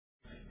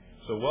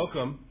So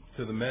welcome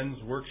to the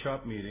men's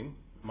workshop meeting.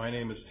 My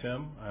name is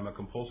Tim. I'm a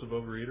compulsive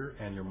overeater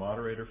and your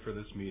moderator for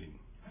this meeting.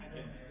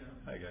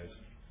 Hi guys.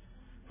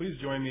 Please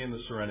join me in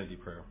the serenity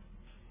prayer.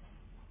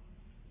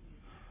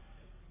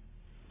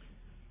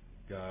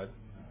 God,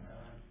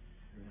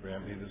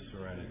 grant me the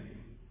serenity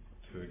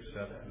to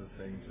accept the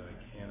things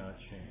I cannot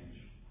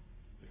change,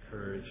 the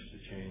courage to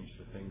change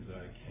the things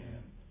I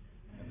can,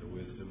 and the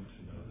wisdom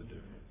to know the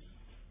difference.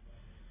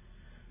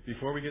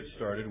 Before we get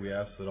started, we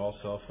ask that all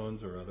cell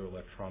phones or other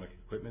electronic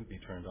equipment be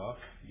turned off.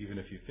 Even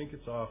if you think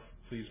it's off,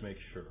 please make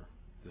sure.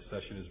 This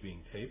session is being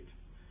taped.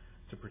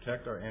 To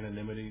protect our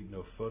anonymity,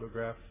 no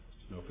photographs,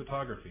 no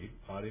photography,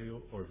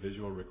 audio, or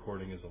visual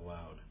recording is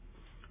allowed.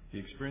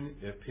 The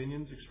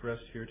opinions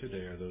expressed here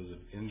today are those of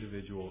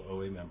individual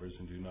OA members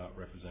and do not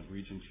represent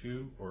Region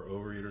 2 or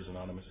Overeaters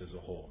Anonymous as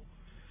a whole.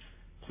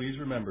 Please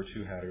remember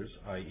two hatters,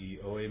 i.e.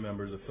 OA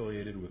members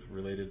affiliated with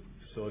related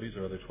facilities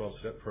or other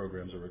 12-step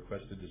programs are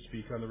requested to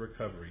speak on the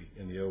recovery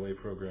in the OA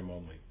program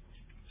only.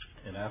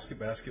 An Ask It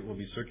basket will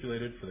be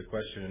circulated for the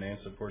question and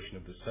answer portion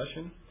of this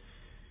session.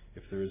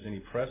 If there is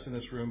any press in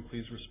this room,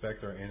 please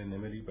respect our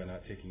anonymity by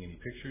not taking any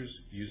pictures,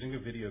 using a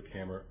video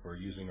camera, or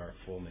using our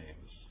full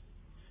names.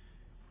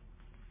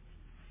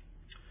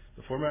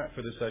 The format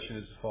for this session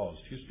is as follows.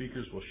 Two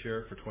speakers will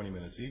share for 20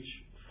 minutes each,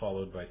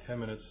 followed by 10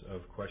 minutes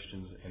of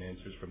questions and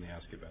answers from the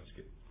Ask It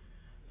basket.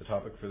 The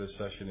topic for this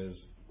session is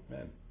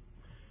men.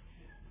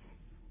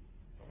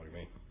 Don't look at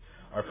me.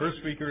 Our first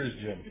speaker is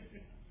Jim.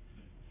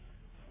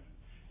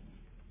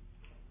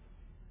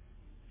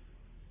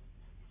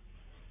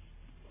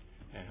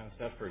 How's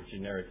that for a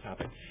generic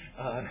topic?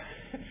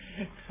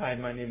 Hi,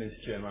 my name is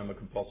Jim. I'm a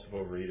compulsive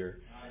overeater.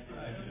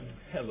 Hi, Jim.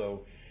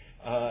 Hello.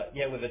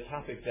 With a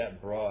topic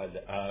that broad,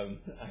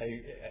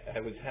 I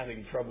was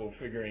having trouble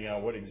figuring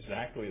out what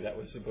exactly that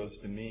was supposed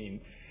to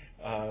mean.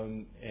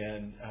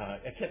 And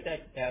I kept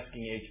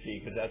asking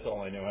HP because that's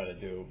all I know how to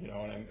do. You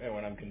know,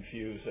 when I'm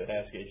confused, I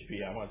ask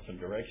HP. I want some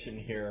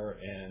direction here,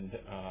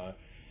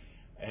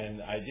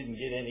 and I didn't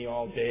get any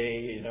all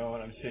day. You know,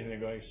 and I'm sitting there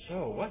going,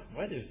 so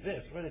what is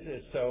this? What is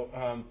this? So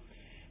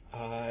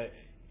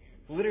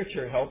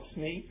literature helps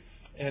me,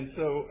 and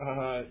so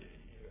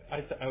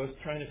I was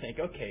trying to think,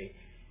 okay,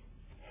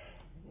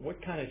 what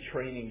kind of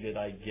training did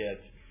I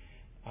get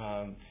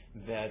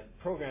that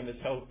program is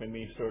helping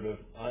me sort of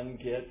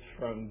unget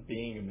from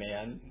being a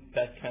man,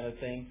 that kind of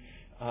thing.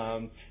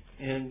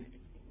 And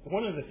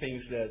one of the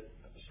things that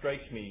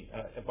strikes me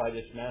by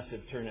this massive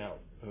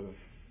turnout of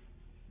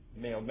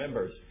male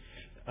members,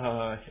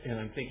 and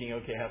I'm thinking,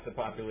 okay, half the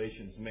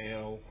population's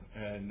male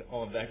and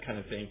all of that kind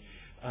of thing,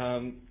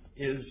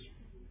 is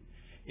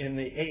in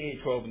the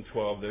AA 12 and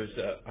 12, there's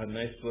a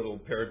nice little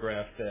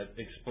paragraph that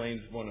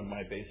explains one of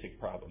my basic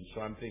problems.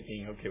 So I'm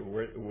thinking, okay,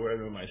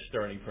 where am I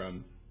starting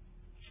from?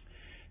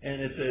 And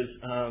it says,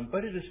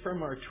 but it is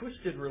from our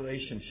twisted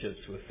relationships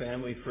with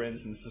family, friends,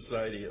 and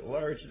society at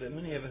large that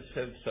many of us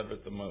have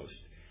suffered the most.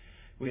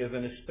 We have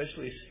been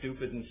especially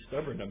stupid and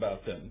stubborn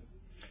about them.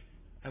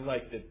 I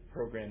like that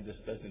program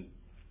just doesn't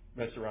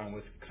mess around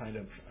with kind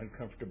of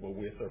uncomfortable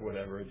with or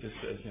whatever. It just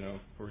says, you know,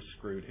 we're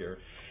screwed here.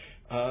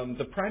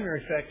 The primary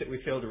fact that we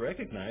fail to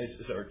recognize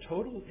is our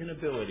total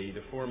inability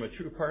to form a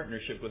true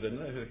partnership with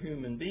another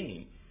human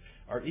being.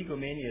 Our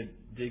egomania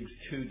digs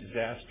two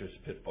disastrous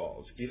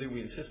pitfalls. Either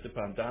we insist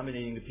upon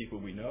dominating the people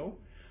we know,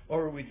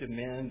 or we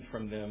demand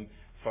from them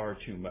far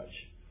too much.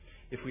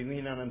 If we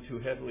lean on them too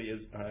heavily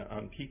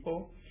on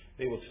people,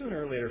 they will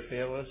sooner or later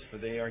fail us, for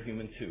they are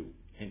human too,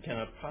 and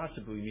cannot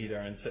possibly meet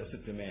our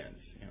incessant demands.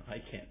 You know, I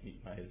can't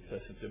meet my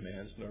incessant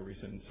demands, no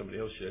reason somebody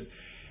else should.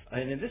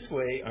 And in this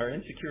way, our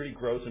insecurity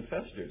grows and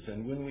festers.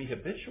 And when we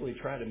habitually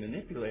try to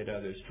manipulate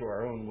others to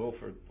our own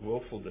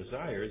willful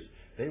desires,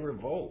 they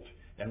revolt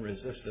and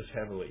resist us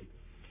heavily.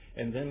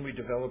 And then we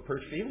develop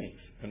hurt feelings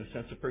and a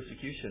sense of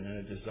persecution and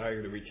a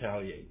desire to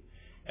retaliate.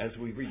 As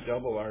we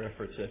redouble our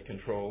efforts at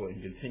control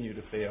and continue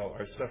to fail,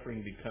 our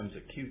suffering becomes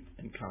acute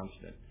and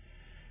constant.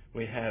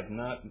 We have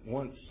not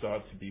once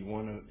sought to be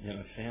one in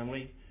a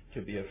family,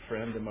 to be a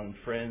friend among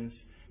friends,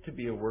 to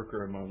be a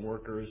worker among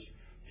workers,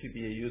 to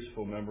be a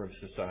useful member of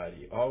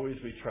society. Always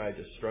we try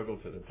to struggle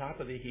to the top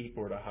of the heap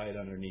or to hide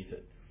underneath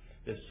it.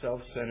 This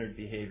self-centered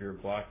behavior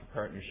blocked the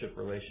partnership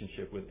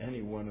relationship with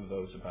any one of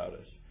those about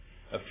us.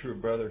 Of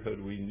true brotherhood,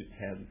 we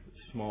had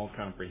small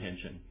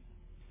comprehension.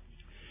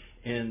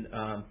 And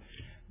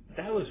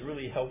that was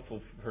really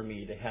helpful for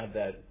me to have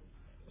that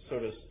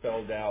sort of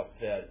spelled out,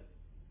 that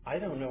I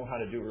don't know how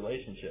to do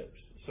relationships.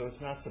 So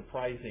it's not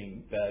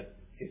surprising that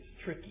it's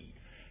tricky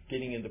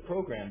getting into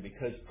program,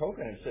 because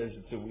program says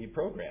it's a we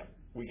program.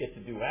 We get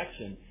to do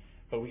action,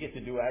 but we get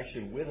to do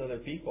action with other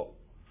people.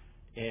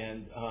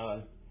 And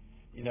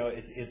you know,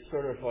 it's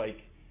sort of like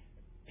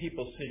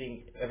people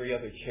sitting every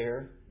other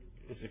chair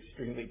is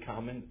extremely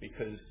common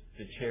because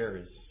the chair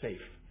is safe.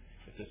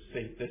 It's a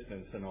safe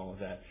distance and all of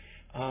that.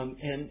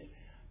 And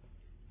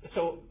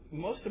so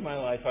most of my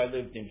life I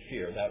lived in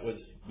fear. That was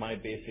my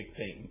basic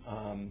thing.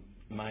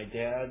 My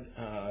dad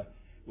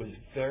was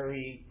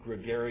very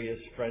gregarious,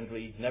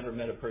 friendly, never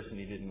met a person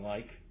he didn't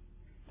like,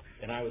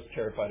 and I was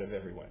terrified of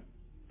everyone.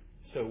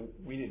 so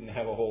we didn't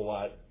have a whole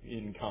lot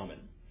in common.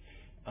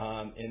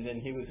 And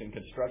then he was in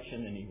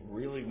construction, and he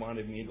really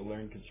wanted me to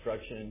learn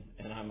construction,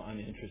 and I'm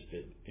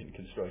uninterested in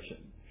construction.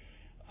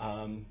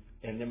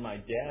 And then my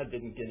dad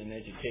didn't get an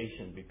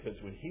education because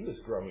when he was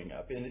growing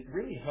up, and it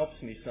really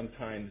helps me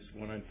sometimes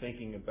when I'm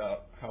thinking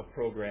about how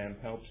program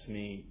helps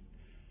me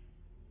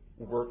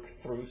work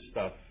through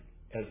stuff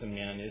as a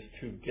man, is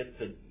to get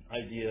the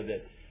idea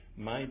that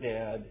my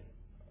dad,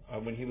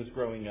 when he was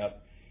growing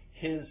up,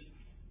 his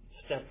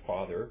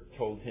stepfather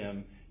told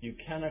him, you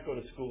cannot go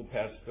to school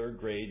past third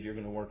grade, you're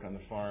going to work on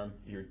the farm,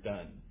 you're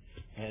done.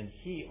 And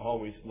he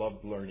always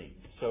loved learning.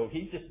 So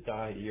he just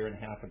died a year and a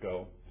half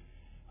ago,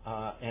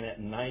 and at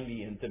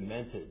 90 and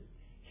demented,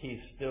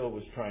 he still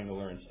was trying to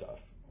learn stuff.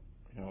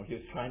 You know, he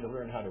was trying to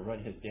learn how to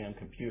run his damn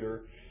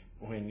computer.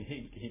 When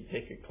he'd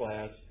take a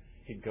class,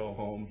 he'd go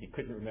home. He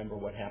couldn't remember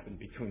what happened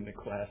between the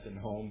class and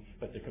home,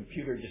 but the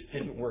computer just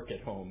didn't work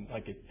at home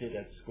like it did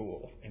at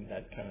school and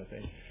that kind of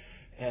thing.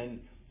 And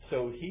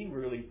so he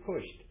really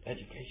pushed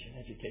education,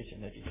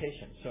 education,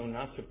 education. So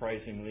not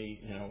surprisingly,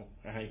 you know,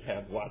 I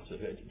have lots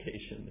of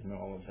education and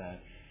all of that.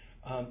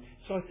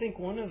 So I think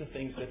one of the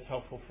things that's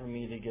helpful for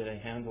me to get a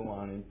handle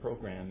on in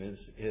program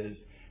is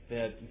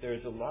that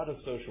there's a lot of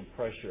social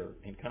pressure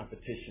and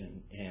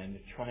competition and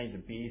trying to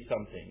be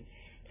something,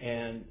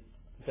 and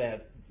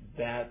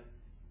that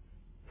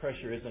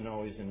pressure isn't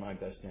always in my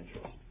best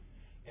interest.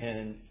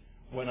 And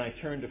when I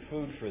turn to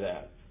food for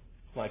that,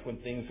 like when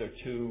things are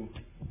too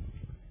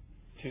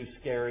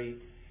scary,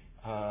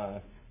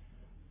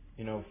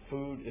 you know,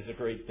 food is a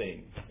great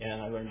thing,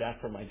 and I learned that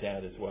from my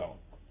dad as well.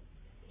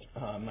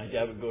 My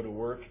dad would go to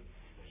work.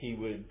 He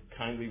would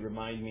kindly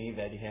remind me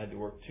that he had to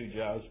work 2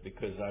 jobs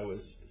because I was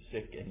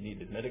sick and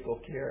needed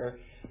medical care,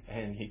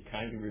 and he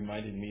kindly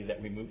reminded me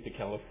that we moved to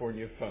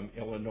California from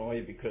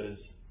Illinois because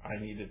I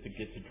needed to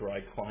get to dry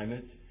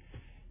climate,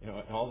 you know,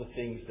 and all the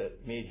things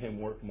that made him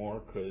work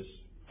more because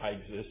I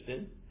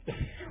existed,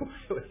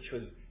 which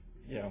was,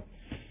 you know,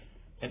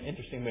 an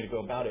interesting way to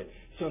go about it.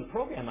 So in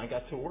program, I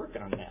got to work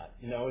on that.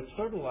 You know, it's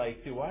sort of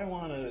like, do I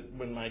want to,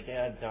 when my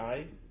dad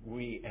died,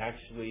 we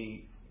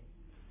actually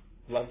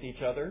loved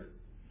each other,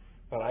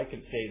 but I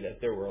could say that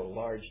there were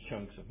large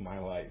chunks of my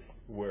life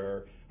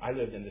where I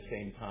lived in the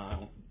same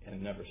town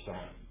and never saw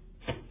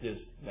him.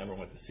 Just never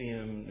went to see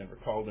him, never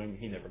called him,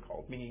 he never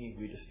called me,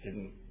 we just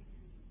didn't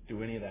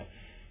do any of that.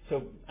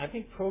 So I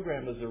think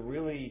program is a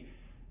really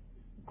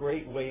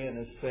great way, in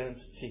a sense,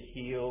 to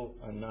heal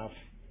enough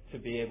to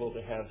be able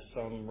to have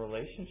some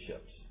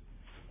relationships.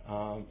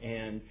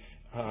 And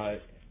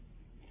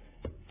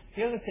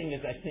the other thing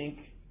is, I think,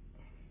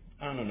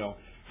 I don't know,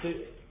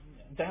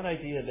 that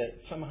idea that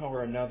somehow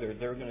or another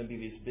there are going to be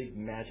these big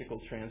magical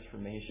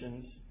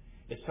transformations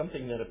is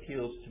something that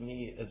appeals to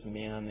me as a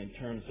man in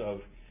terms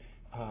of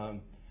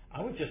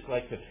I would just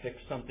like to fix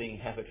something,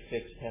 have it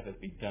fixed, have it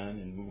be done,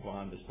 and move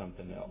on to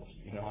something else.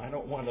 You know, I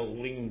don't want to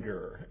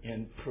linger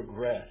and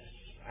progress.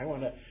 I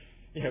want to,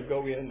 you know,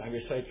 go in, I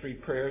recite 3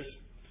 prayers.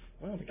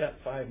 Well, we got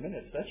 5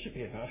 minutes. That should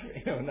be enough.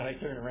 You know, and then I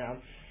turn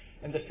around.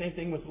 And the same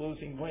thing with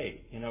losing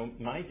weight. You know,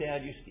 my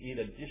dad used to eat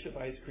a dish of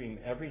ice cream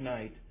every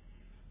night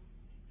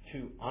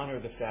to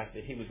honor the fact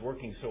that he was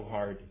working so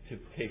hard to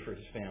pay for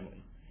his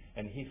family.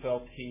 And he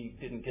felt he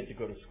didn't get to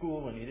go to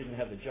school and he didn't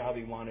have the job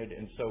he wanted.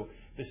 And so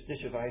this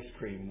dish of ice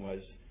cream was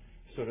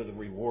sort of the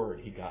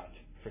reward he got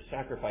for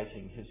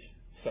sacrificing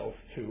himself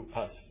to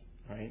us,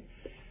 right?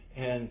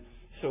 And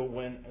so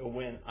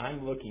when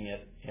I'm looking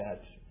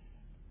at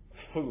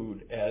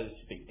food as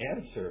the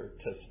answer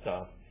to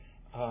stuff,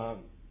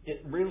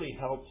 it really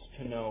helps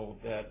to know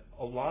that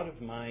a lot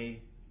of my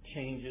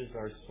changes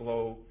are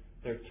slow,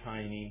 they're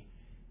tiny,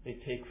 they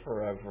take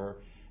forever,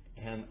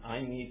 and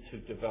I need to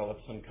develop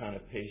some kind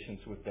of patience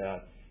with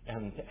that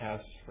and to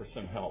ask for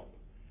some help.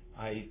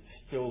 I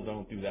still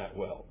don't do that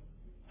well.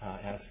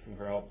 Asking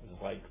for help is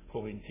like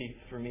pulling teeth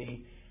for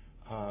me.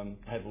 I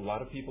have a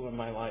lot of people in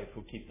my life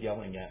who keep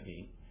yelling at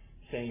me,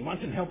 saying, "You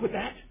want some help with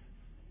that?"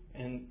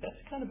 And that's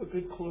kind of a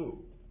good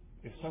clue.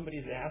 If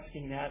somebody's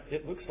asking that,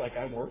 it looks like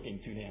I'm working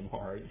too damn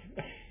hard.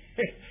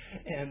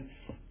 And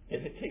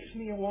it takes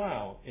me a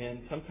while.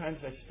 And sometimes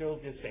I still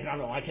just say,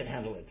 no, I can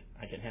handle it.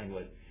 I can handle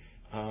it.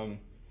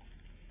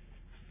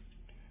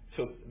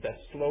 So that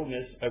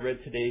slowness, I read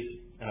today's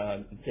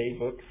day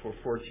book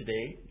for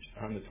today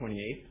on the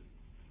 28th,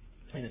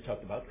 and it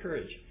talked about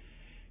courage.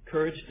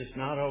 Courage does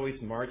not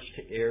always march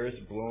to airs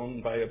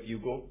blown by a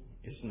bugle,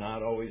 is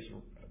not always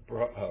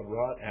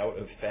wrought out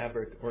of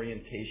fabric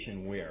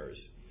orientation wares.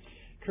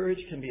 Courage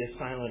can be a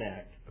silent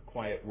act, a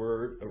quiet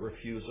word, a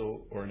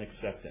refusal, or an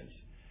acceptance.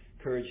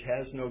 Courage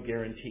has no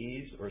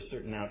guarantees or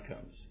certain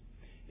outcomes.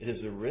 It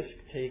is a risk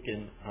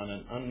taken on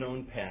an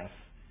unknown path.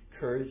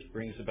 Courage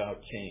brings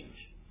about change.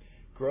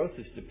 Growth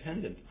is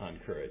dependent on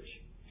courage.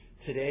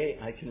 Today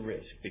I can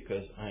risk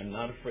because I am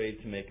not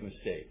afraid to make a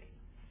mistake.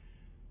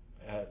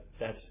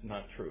 That's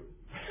not true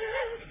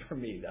for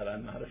me, that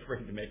I'm not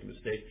afraid to make a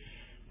mistake.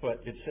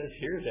 But it says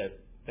here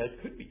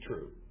that could be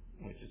true,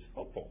 which is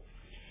helpful.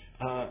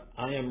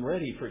 I am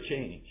ready for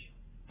change.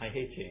 I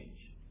hate change,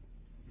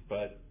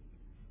 but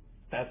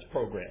That's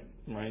program,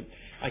 right?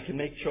 I can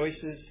make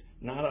choices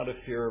not out of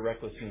fear or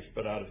recklessness,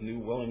 but out of new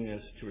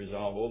willingness to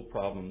resolve old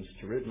problems,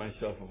 to rid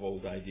myself of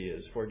old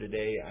ideas. For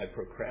today, I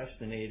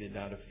procrastinated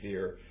out of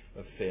fear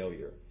of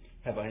failure.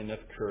 Have I enough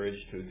courage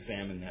to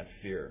examine that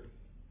fear?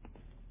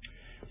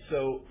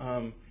 So,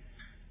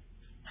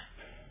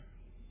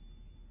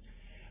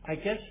 I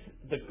guess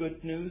the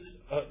good news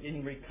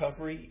in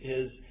recovery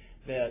is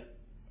that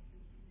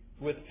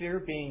with fear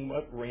being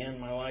what ran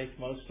my life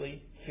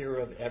mostly, fear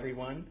of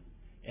everyone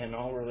and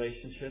all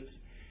relationships,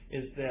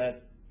 is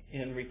that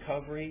in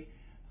recovery,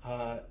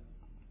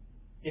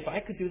 if I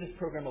could do this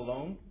program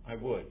alone, I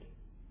would.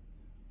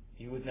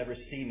 You would never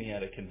see me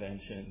at a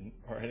convention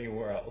or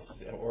anywhere else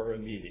or a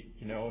meeting.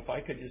 You know, if I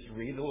could just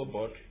read a little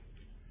book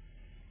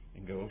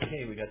and go,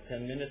 okay, we got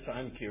 10 minutes,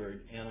 I'm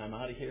cured, and I'm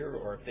out of here,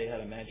 or if they had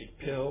a magic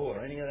pill or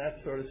any of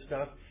that sort of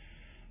stuff,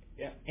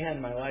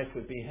 and my life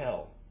would be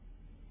hell.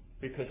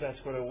 Because that's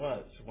what it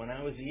was. When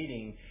I was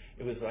eating,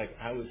 it was like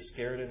I was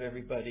scared of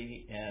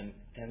everybody, and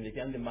at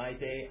the end of my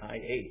day, I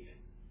ate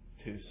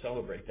to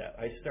celebrate that.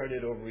 I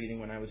started overeating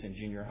when I was in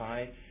junior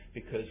high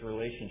because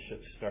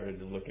relationships started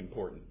to look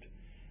important.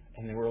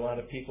 And there were a lot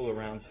of people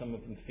around, some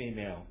of them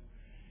female.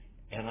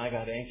 And I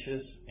got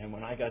anxious, and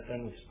when I got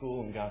done with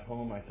school and got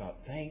home, I thought,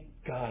 thank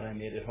God I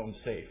made it home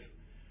safe.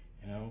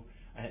 You know,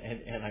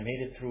 and I made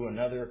it through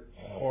another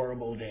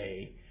horrible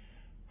day.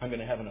 I'm going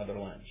to have another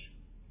lunch.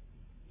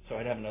 So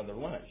I'd have another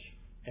lunch.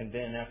 And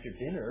then after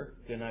dinner,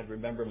 then I'd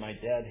remember my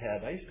dad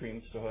had ice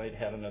cream, so I'd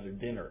have another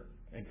dinner.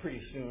 And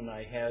pretty soon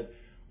I had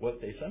what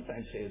they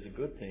sometimes say is a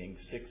good thing,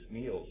 6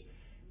 meals.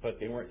 But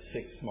they weren't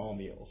 6 small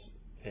meals.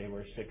 They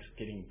were 6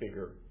 getting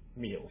bigger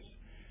meals.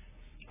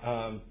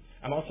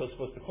 I'm also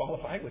supposed to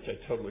qualify, which I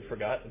totally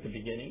forgot at the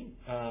beginning.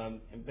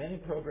 I've been in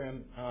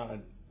program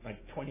like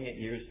 28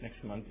 years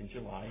next month in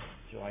July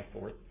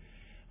 4th.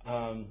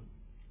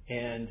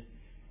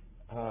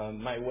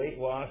 My weight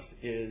loss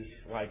is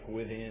like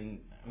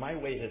my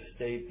weight has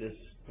stayed this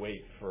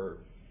weight for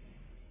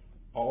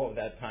all of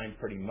that time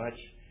pretty much.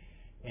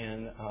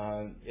 And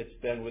it's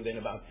been within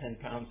about 10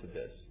 pounds of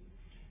this.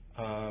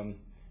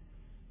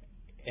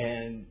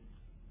 And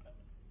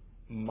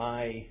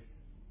my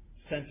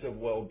sense of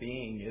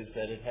well-being is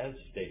that it has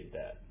stayed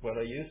that. What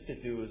I used to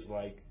do is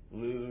like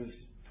lose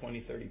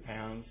 20, 30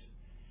 pounds.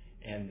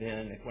 And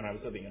then when I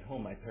was living at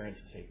home, my parents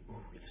would say,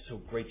 "Ooh, it's so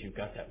great you've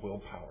got that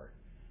willpower.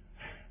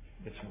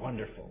 It's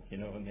wonderful," you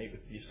know, and they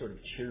would be sort of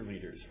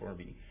cheerleaders for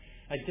me.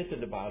 I'd get to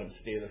the bottom,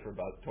 stay there for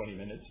about 20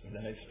 minutes, and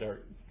then I'd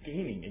start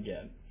gaining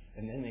again.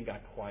 And then they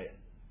got quiet.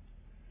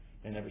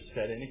 They never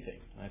said anything.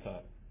 And I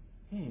thought,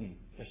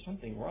 there's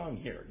something wrong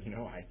here. You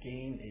know, I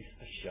gain, they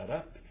shut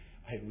up.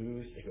 I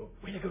lose, they go,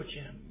 "Way to go,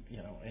 Jim," you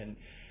know. And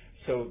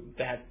so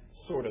that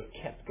sort of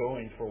kept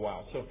going for a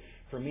while. So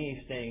for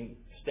me, staying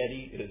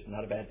steady is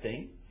not a bad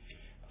thing.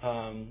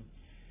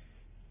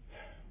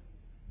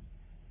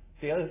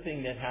 The other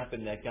thing that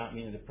happened that got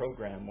me into the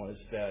program was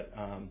that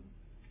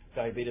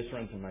diabetes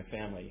runs in my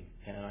family.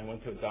 And I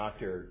went to a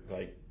doctor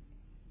like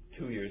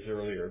 2 years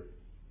earlier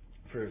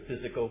for a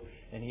physical,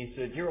 and he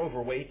said, "You're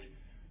overweight.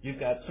 You've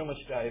got so much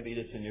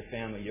diabetes in your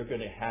family, you're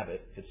going to have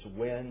it. It's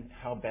when,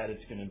 how bad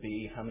it's going to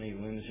be, how many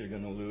limbs you're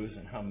going to lose,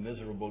 and how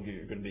miserable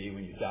you're going to be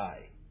when you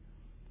die."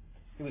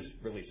 He was a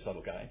really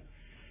subtle guy.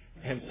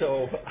 And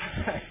so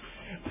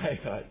I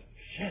thought,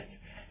 shit.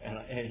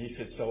 And he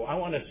said, "So I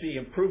want to see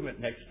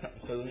improvement next time."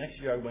 So the next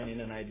year I went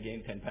in and I had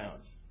gained 10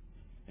 pounds.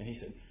 And he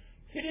said,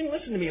 "You didn't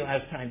listen to me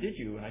last time, did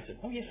you?" And I said,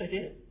 "Oh, yes, I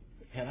did.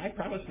 And I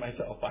promised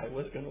myself I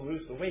was going to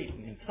lose the weight,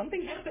 and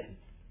something happened."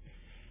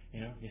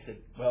 You know, he said,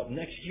 "Well,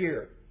 next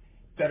year,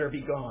 better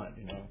be gone,"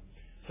 you know.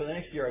 So the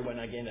next year I went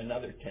and I gained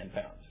another 10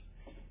 pounds.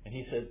 And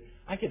he said,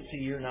 "I can see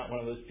you're not one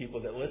of those people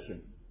that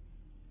listen."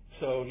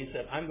 So he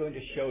said, "I'm going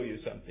to show you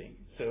something."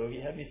 So he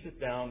had me sit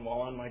down.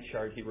 While on my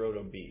chart, he wrote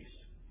obese.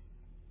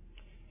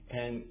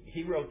 And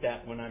he wrote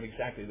that when I'm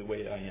exactly the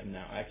weight I am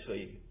now,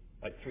 actually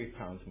like 3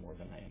 pounds more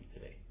than I am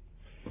today.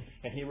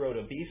 And he wrote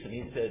obese, and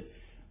he said,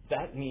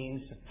 "That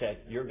means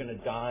that you're going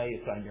to die.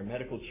 It's on your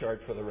medical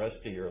chart for the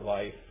rest of your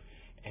life,"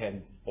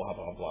 and blah,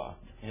 blah, blah.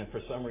 And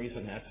for some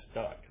reason, that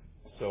stuck.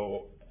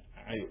 So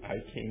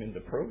I came into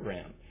the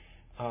program.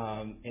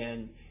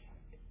 And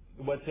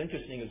what's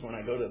interesting is when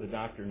I go to the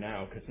doctor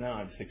now, because now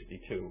I'm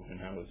 62,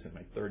 and I was in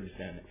my 30s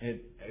then,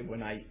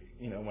 when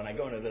I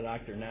go to the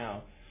doctor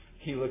now,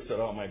 he looks at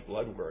all my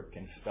blood work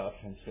and stuff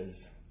and says,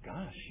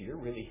 "Gosh, you're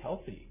really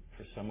healthy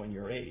for someone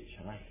your age."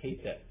 And I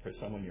hate that for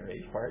someone your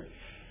age part.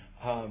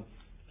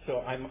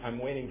 So I'm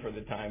waiting for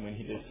the time when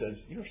he just says,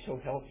 "You're so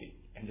healthy,"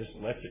 and just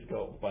lets it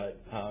go.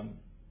 But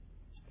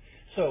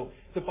so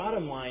the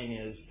bottom line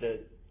is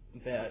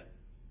that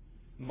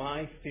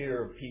my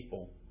fear of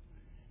people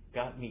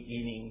got me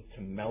eating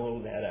to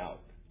mellow that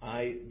out.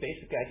 I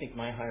think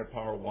my higher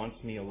power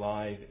wants me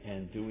alive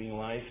and doing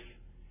life,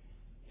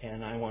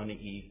 and I want to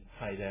eat,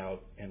 hide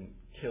out, and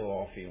kill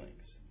all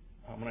feelings.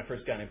 When I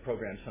first got in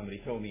program, somebody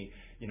told me,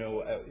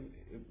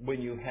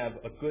 when you have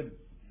a good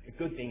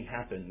thing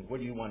happen, what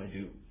do you want to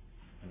do?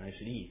 And I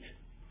said, eat.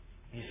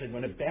 He said,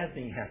 when a bad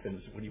thing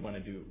happens, what do you want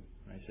to do?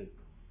 And I said,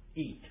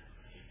 eat.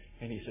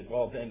 And he said,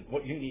 well, then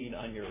what you need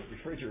on your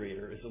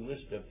refrigerator is a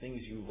list of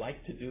things you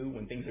like to do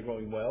when things are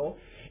going well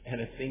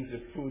and things of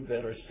food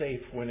that are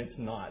safe when it's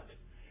not.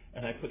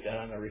 And I put that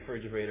on the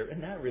refrigerator,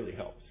 and that really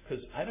helps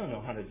because I don't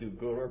know how to do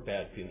good or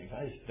bad feelings.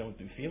 I just don't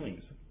do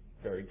feelings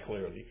very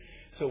clearly.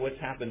 So what's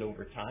happened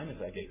over time is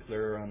I get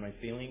clearer on my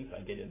feelings.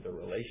 I get into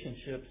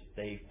relationships.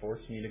 They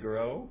force me to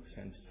grow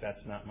since that's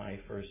not my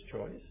first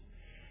choice.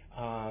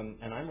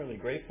 And I'm really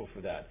grateful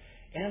for that.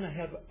 And I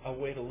have a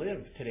way to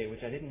live today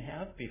which I didn't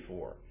have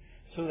before.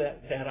 So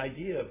that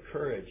idea of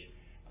courage,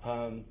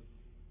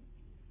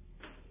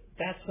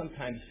 that's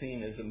sometimes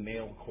seen as a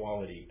male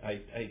quality. I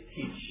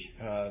teach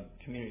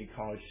community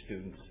college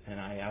students, and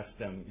I ask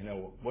them,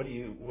 what do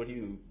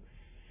you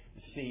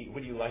see?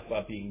 What do you like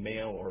about being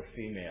male or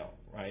female,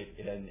 right?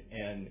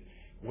 And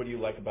what do you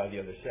like about the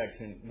other sex?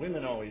 And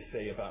women always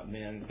say about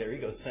men, they're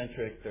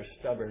egocentric, they're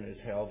stubborn as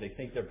hell, they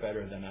think they're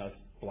better than us,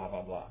 blah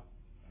blah blah.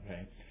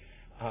 Okay.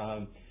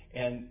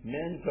 And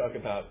men talk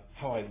about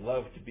how I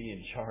love to be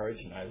in charge,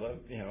 and I love,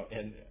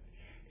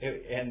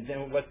 and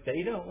then what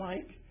they don't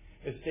like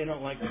is they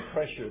don't like the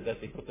pressure that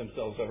they put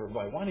themselves over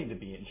by wanting to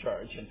be in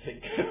charge and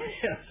take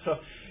care. So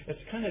it's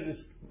kind of this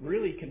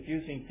really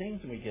confusing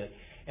things we get.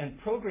 And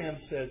program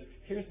says,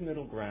 here's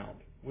middle ground,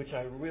 which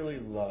I really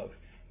love.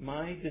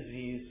 My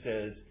disease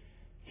says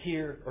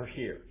here or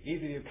here.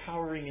 Either you're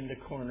cowering in the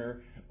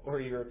corner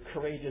or you're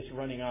courageous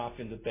running off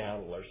into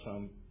battle or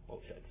some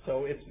bullshit.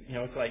 So it's,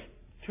 it's like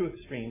two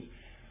extremes.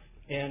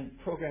 And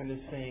program is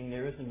saying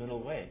there is a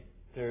middle way.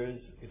 There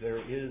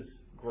is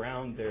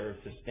ground there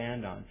to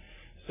stand on.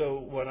 So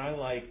what I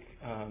like,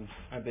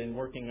 I've been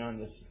working on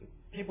this.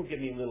 People give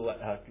me little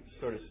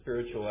sort of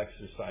spiritual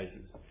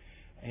exercises.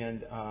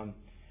 And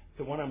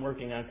the one I'm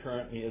working on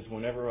currently is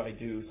whenever I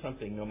do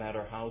something, no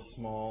matter how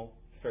small,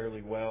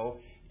 fairly well,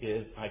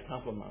 is I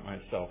compliment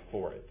myself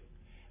for it.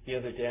 The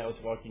other day I was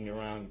walking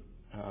around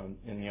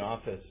in the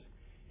office,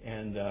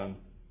 and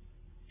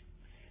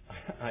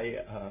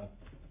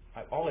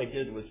all I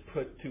did was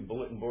put 2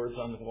 bulletin boards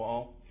on the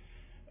wall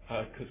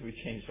because we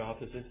changed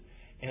offices.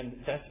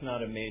 And that's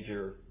not a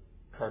major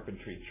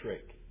carpentry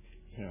trick.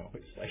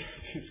 It's like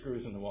 2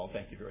 screws in the wall,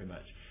 thank you very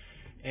much.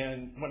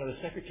 And one of the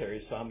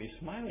secretaries saw me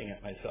smiling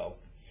at myself.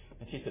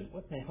 And she said,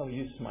 what the hell are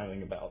you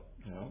smiling about?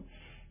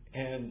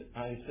 And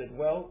I said,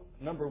 well,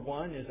 number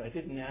one is I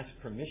didn't ask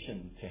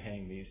permission to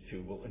hang these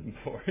 2 bulletin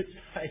boards.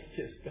 I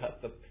just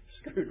got the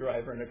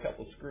screwdriver and a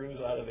couple screws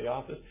out of the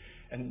office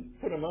and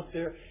put them up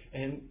there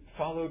and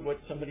followed what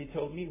somebody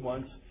told me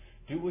once,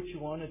 do what you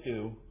want to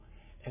do,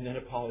 and then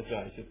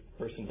apologize if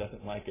the person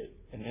doesn't like it.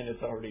 And then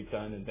it's already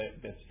done, and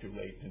that's too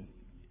late, and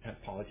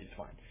apology is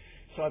fine.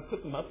 So I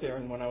put them up there,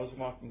 and when I was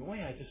walking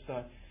away, I just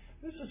thought,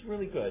 this is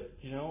really good.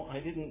 I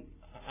didn't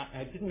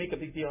make a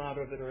big deal out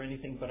of it or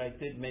anything, but I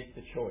did make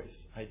the choice.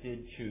 I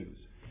did choose.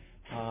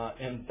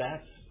 And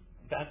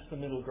that's the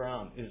middle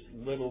ground, is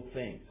little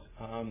things.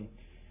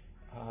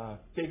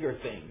 Bigger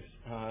things.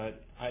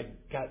 I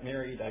got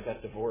married, I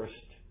got divorced,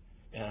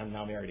 and I'm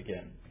now married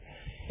again.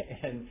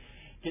 And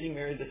getting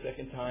married the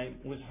second time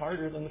was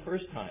harder than the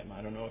first time.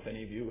 I don't know if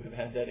any of you have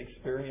had that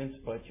experience,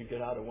 but you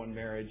get out of one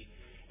marriage,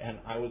 and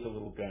I was a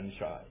little gun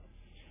shy.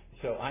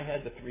 So I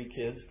had the 3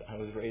 kids I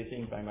was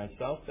raising by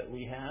myself that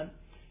we had,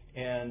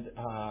 and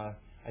I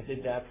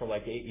did that for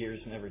like 8 years,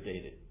 never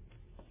dated.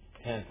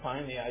 And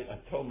finally I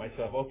told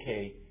myself,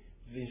 okay,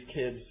 these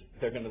kids,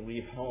 they're going to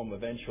leave home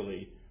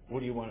eventually.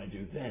 What do you want to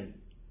do then?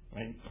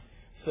 Right?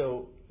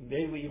 So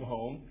they leave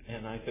home,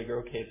 and I figure,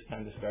 okay, it's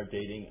time to start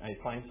dating. I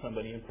find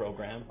somebody in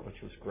program,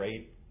 which was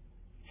great.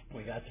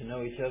 We got to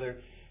know each other,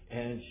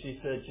 and she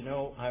said,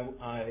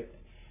 I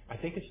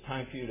think it's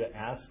time for you to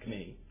ask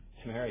me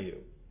to marry you.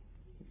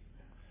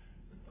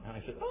 And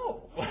I said,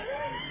 oh,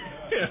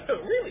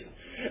 really?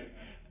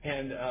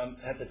 And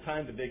at the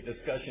time, the big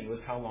discussion was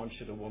how long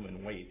should a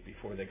woman wait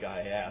before the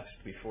guy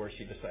asked, before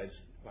she decides,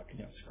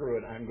 screw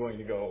it, I'm going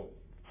to go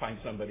find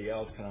somebody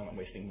else because I'm not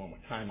wasting more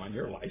time on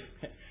your life.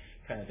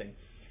 Kind of thing.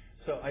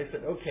 So I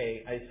said,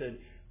 okay. I said,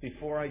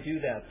 before I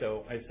do that,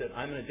 though, I said,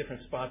 I'm in a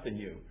different spot than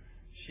you.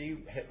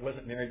 She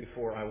wasn't married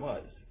before I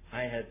was.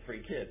 I had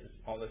 3 kids,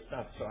 all this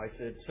stuff. So I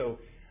said, so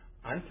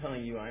I'm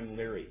telling you I'm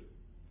leery.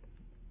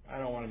 I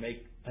don't want to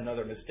make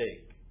another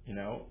mistake,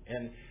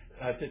 And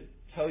to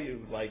tell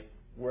you,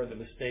 where the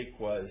mistake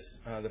was,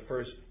 the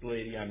first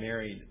lady I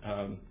married,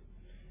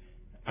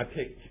 I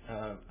picked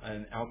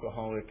an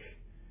alcoholic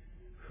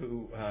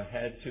who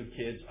had 2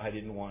 kids. I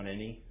didn't want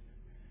any.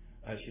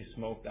 She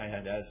smoked. I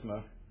had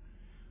asthma.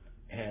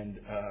 And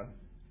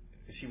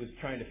she was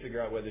trying to figure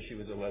out whether she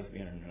was a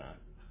lesbian or not.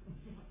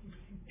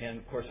 And,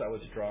 of course, I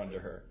was drawn to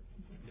her.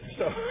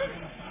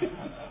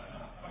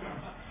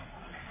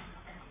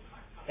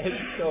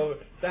 So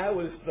that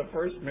was the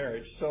first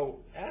marriage. So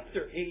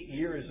after 8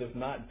 years of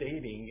not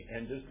dating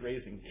and just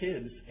raising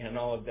kids and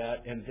all of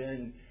that, and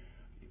then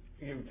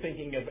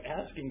thinking of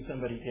asking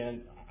somebody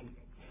again,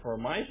 for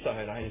my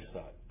side, I just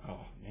thought,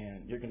 oh,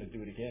 man, you're going to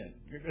do it again.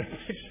 You're going to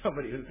pick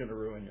somebody who's going to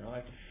ruin your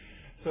life.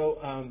 So,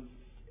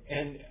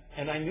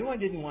 and I knew I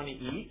didn't want to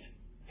eat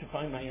to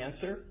find my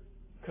answer.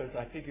 because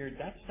I figured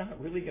that's not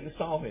really going to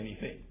solve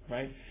anything,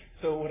 right?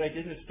 So what I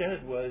did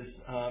instead was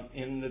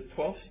in the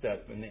 12th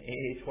step, in the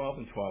AA 12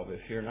 and 12, if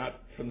you're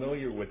not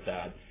familiar with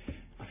that,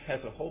 it has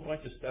a whole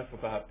bunch of stuff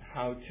about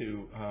how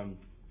to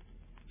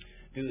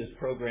do this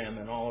program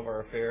in all of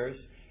our affairs.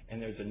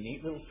 And there's a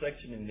neat little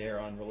section in there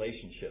on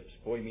relationships.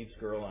 Boy meets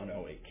girl on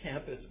OA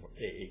campus, or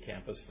AA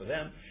campus for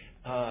them.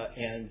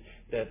 And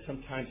that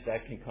sometimes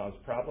that can cause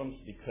problems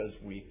because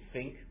we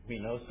think we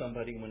know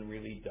somebody when we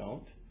really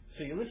don't.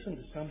 So you listen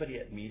to somebody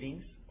at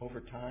meetings over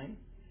time,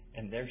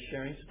 and they're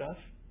sharing stuff,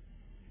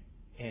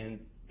 and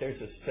there's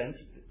a sense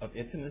of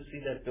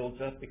intimacy that builds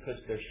up because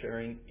they're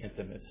sharing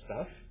intimate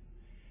stuff,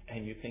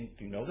 and you think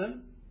you know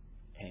them,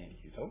 and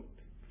you don't.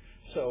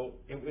 So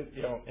it was,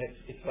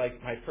 it's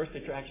like my first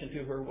attraction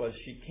to her was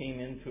she came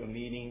into a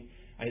meeting.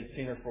 I had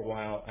seen her for a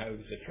while. I was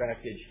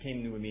attracted. She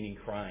came to a meeting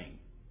crying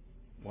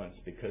once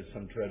because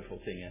some dreadful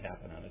thing had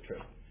happened on a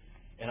trip.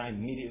 And I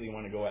immediately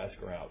want to go ask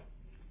her out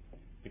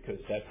because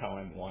that's how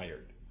I'm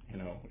wired.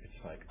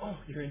 It's like, oh,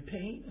 you're in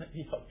pain? Let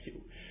me help you.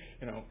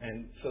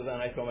 And so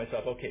then I told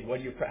myself, okay,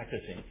 what are you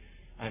practicing?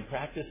 I'm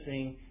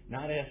practicing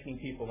not asking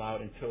people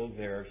out until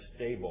they're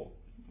stable.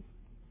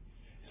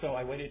 So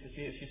I waited to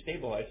see if she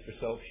stabilized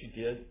herself. She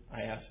did.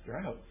 I asked her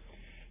out.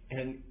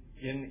 And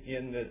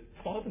in the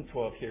 12 and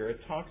 12 here, it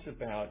talks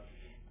about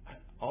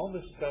all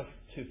the stuff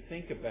to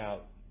think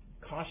about,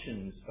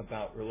 cautions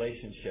about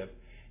relationship.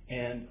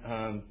 And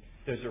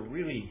there's a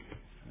really,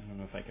 I don't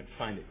know if I can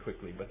find it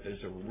quickly, but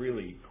there's a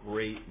really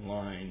great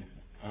line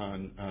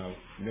on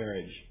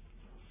marriage.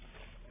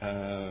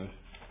 Let's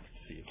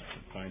see if I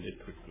can find it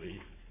quickly.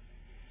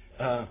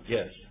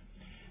 Yes.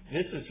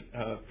 This is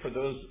for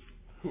those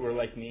who are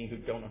like me, who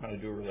don't know how to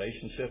do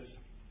relationships.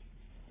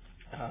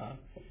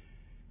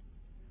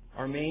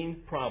 Our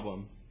main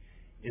problem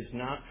is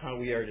not how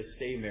we are to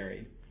stay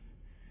married.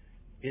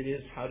 It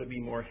is how to be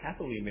more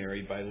happily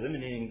married by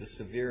eliminating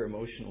the severe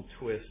emotional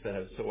twists that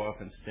have so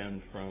often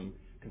stemmed from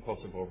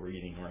compulsive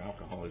overeating or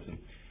alcoholism.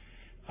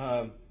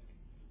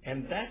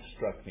 And that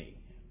struck me,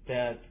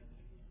 that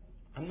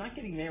I'm not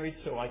getting married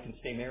so I can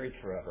stay married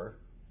forever.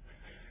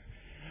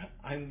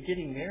 I'm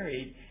getting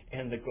married,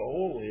 and the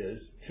goal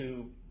is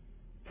to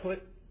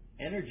put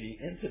energy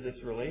into this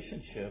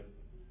relationship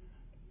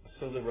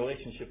so the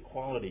relationship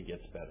quality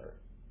gets better.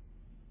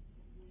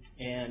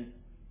 And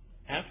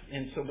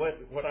so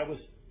what I was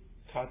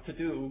taught to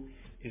do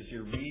is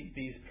you read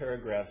these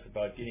paragraphs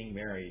about getting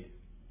married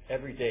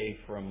every day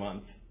for a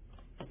month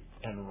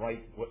and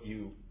write what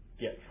you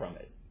get from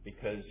it.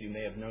 Because you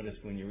may have noticed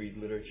when you read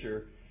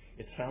literature,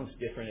 it sounds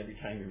different every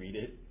time you read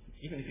it.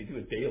 Even if you do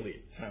it daily,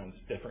 it sounds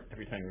different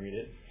every time you read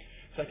it.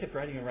 So I kept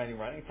writing and writing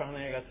and writing.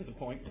 Finally, I got to the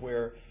point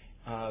where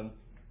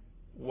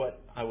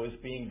what I was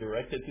being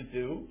directed to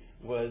do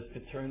was to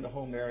turn the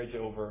whole marriage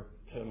over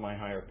to my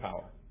higher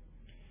power.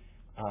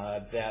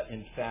 That,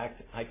 in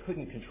fact, I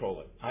couldn't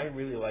control it. I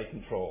really like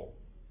control.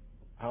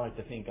 I like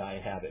to think I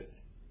have it.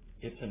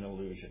 It's an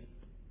illusion.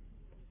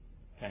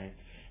 Okay?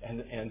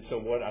 And so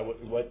what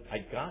I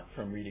got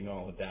from reading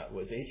all of that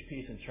was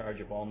HP's in charge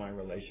of all my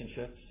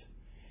relationships.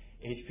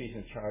 HP's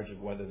in charge of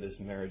whether this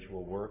marriage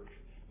will work.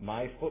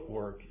 My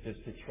footwork is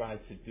to try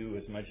to do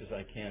as much as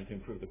I can to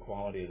improve the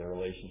quality of the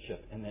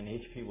relationship, and then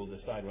HP will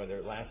decide whether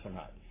it lasts or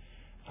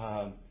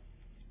not.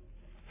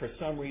 For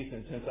some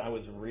reason, since I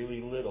was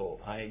really little,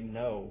 I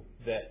know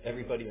that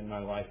everybody in my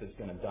life is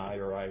going to die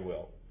or I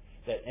will.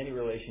 That any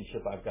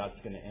relationship I've got is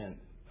going to end.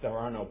 There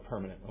are no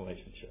permanent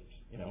relationships.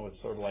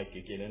 It's sort of like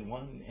you get in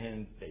one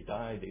and they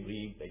die, they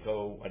leave, they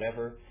go,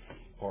 whatever,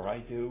 or I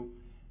do.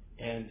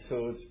 And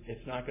so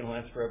it's not going to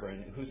last forever.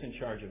 And who's in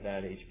charge of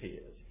that? HP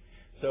is.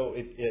 So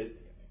it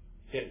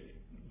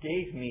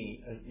gave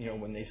me,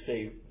 when they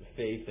say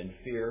faith and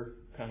fear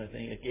kind of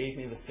thing, it gave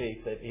me the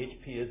faith that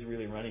HP is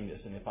really running this.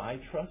 And if I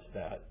trust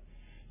that,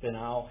 then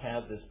I'll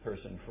have this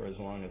person for as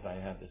long as I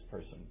have this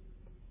person.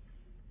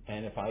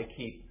 And if I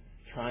keep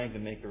trying to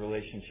make the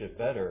relationship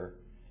better,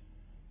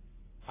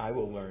 I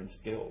will learn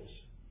skills.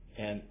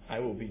 And I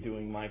will be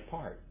doing my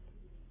part.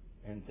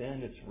 And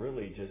then it's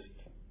really just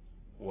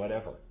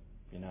whatever,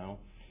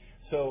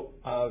 So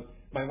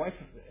my wife,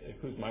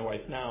 who's my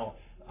wife now,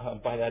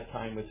 by that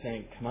time was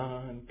saying, come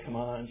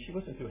on. She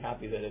wasn't too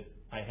happy that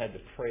I had to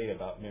pray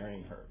about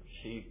marrying her.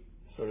 She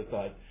sort of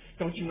thought,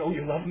 don't you know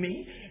you love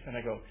me? And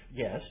I go,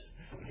 yes.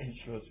 And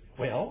she goes,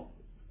 well?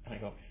 And I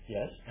go,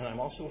 yes, and I'm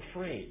also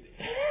afraid.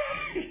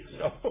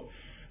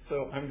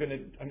 So I'm gonna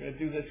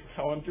do this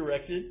how I'm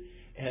directed,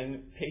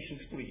 and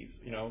patience please,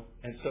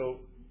 And so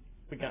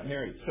we got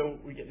married. So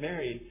we get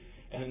married,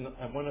 and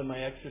one of my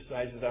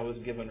exercises I was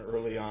given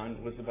early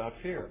on was about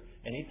fear.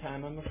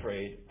 Anytime I'm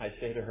afraid, I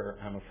say to her,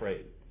 I'm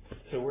afraid.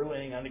 So we're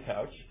laying on the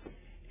couch,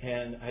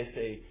 and I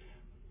say,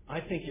 I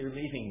think you're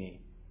leaving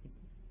me.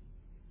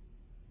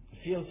 It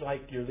feels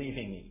like you're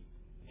leaving me.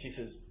 She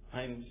says,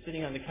 I'm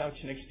sitting on the couch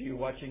next to you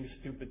watching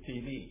stupid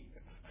TV.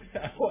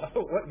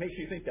 What makes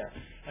you think that?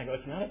 I go,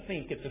 it's not a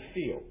think, it's a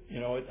feel.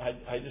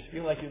 I just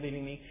feel like you're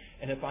leaving me.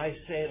 And if I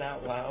say it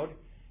out loud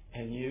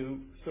and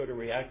you sort of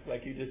react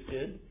like you just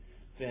did,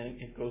 then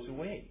it goes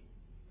away.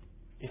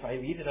 If I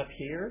leave it up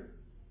here,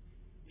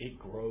 it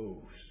grows.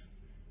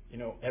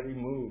 Every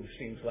move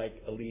seems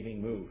like a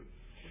leading move.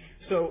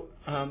 So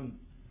I'm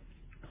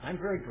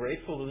very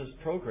grateful to this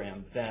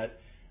program that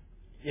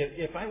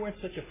if I weren't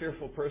such a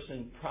fearful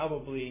person,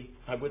 probably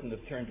I wouldn't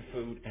have turned to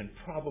food, and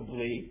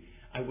probably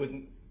I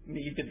wouldn't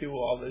need to do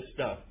all this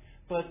stuff.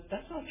 But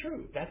that's not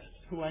true. That's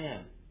who I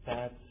am.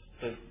 That's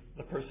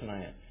the person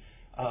I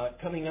am.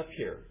 Coming up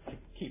here to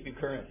keep you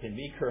current and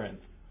me current.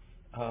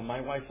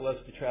 My wife loves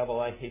to travel.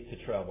 I hate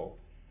to travel.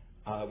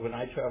 When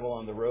I travel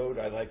on the road,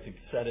 I like to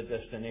set a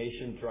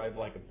destination, drive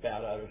like a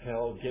bat out of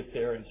hell, get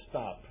there and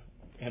stop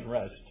and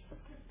rest.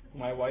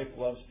 My wife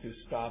loves to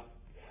stop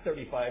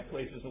 35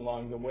 places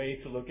along the way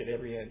to look at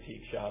every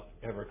antique shop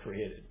ever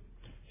created.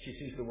 She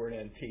sees the word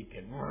antique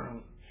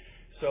and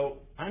so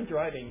I'm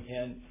driving,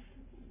 and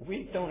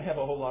we don't have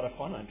a whole lot of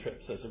fun on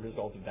trips as a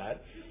result of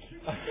that.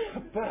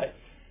 But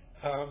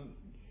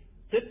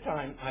this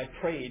time I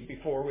prayed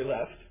before we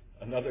left,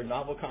 another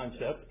novel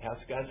concept,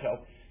 ask God's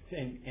help,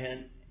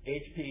 and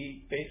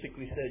HP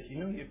basically said,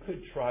 you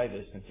could try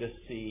this and just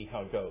see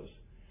how it goes.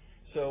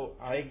 So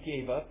I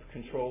gave up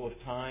control of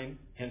time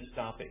and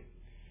stopping.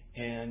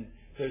 And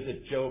there's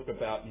a joke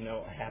about,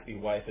 a happy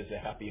wife is a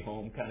happy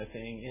home kind of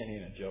thing. It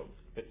ain't a joke.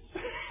 But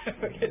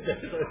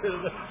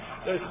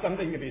there's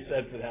something to be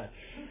said for that.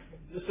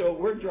 So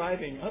we're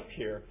driving up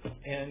here,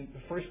 and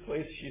the first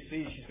place she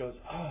sees, she goes,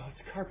 oh,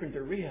 it's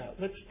Carpinteria.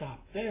 Let's stop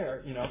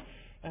there,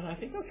 And I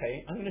think,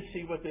 okay, I'm going to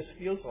see what this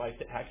feels like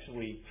to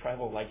actually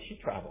travel like she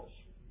travels,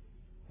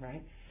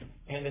 right?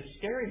 And it's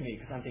scaring me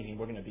because I'm thinking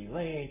we're going to be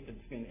late,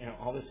 it's going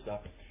all this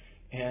stuff.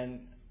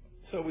 And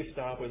so we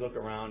stop, we look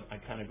around. I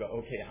kind of go,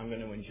 okay, I'm going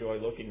to enjoy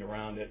looking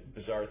around at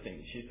bizarre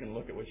things. She's going to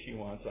look at what she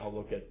wants. I'll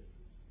look at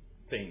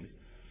things.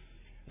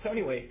 So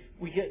anyway,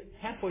 we get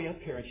halfway up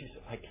here, and she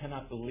said, I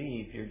cannot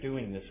believe you're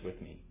doing this with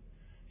me.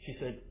 She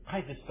said,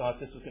 I just thought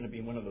this was going to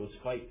be one of those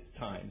fight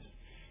times.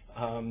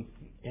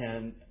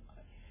 And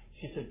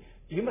she said,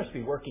 you must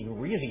be working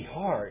really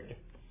hard.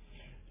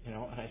 And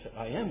I said,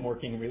 I am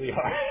working really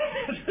hard.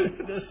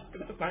 This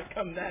does not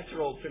come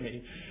natural to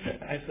me.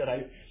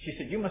 She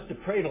said, you must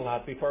have prayed a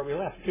lot before we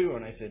left, too.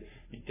 And I said,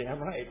 you're damn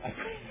right. I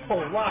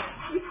prayed a lot.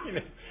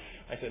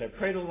 I said, I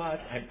prayed a lot,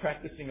 I'm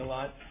practicing a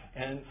lot,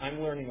 and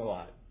I'm learning a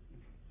lot.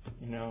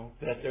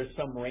 That there's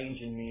some range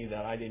in me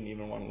that I didn't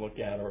even want to look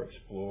at or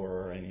explore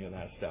or any of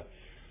that stuff.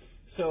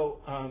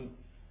 So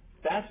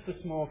that's the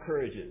small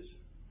courages.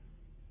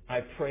 I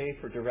pray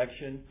for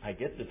direction. I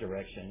get the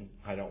direction.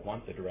 I don't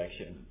want the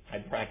direction. I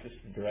practice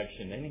the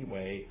direction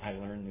anyway. I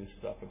learn new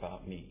stuff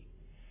about me.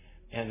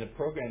 And the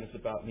program is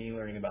about me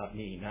learning about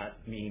me,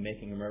 not me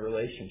making my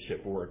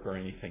relationship work or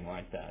anything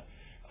like that.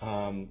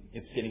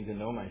 It's getting to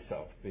know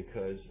myself,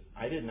 because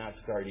I did not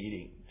start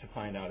eating to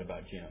find out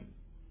about Jim.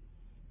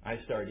 I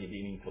started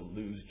eating to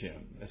lose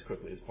Jim as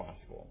quickly as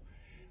possible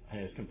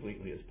and as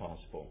completely as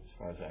possible as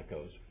far as that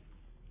goes.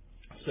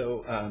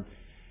 So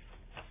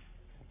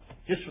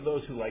just for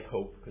those who like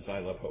hope, because I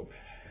love hope,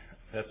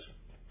 that's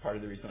part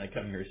of the reason I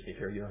come here, is to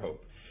hear your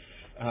hope.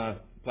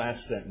 Last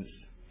sentence.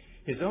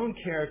 His own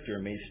character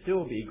may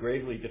still be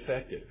gravely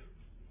defective.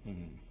 I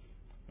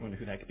wonder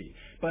who that could be.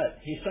 But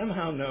he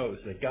somehow knows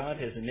that God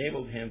has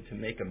enabled him to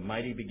make a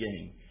mighty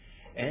beginning.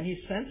 And he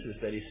senses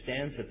that he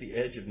stands at the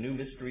edge of new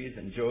mysteries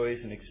and joys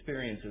and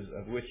experiences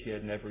of which he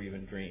had never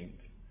even dreamed.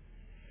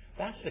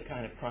 That's the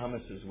kind of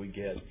promises we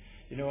get.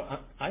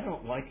 I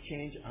don't like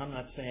change. I'm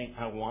not saying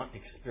I want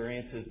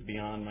experiences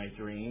beyond my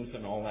dreams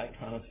and all that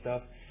kind of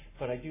stuff,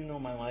 but I do know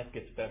my life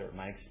gets better.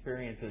 My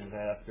experiences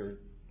after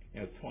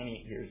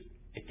 28 years,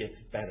 it gets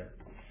better.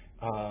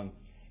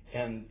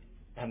 And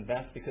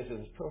that's because of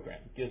this program.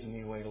 It gives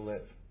me a way to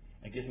live.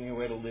 It gives me a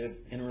way to live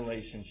in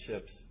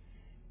relationships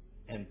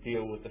and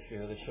deal with the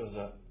fear that shows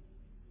up.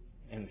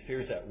 And the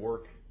fear's at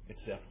work, it's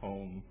at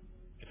home,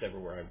 it's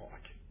everywhere I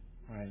walk.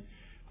 Right?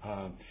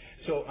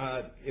 So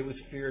it was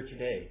fear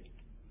today.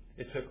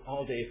 It took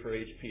all day for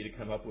HP to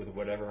come up with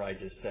whatever I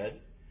just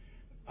said.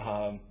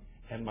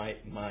 And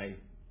my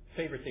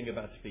favorite thing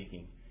about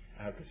speaking,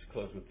 I'll just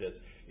close with this,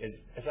 is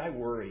as I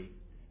worry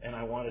and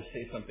I want to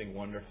say something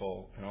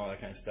wonderful and all that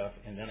kind of stuff,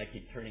 and then I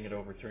keep turning it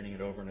over,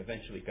 and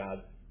eventually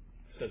God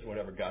says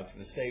whatever God's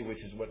going to say, which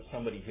is what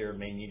somebody here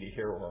may need to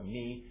hear, or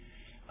me.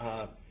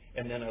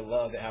 And then I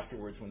love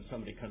afterwards when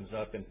somebody comes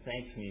up and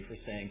thanks me for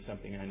saying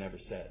something I never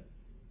said.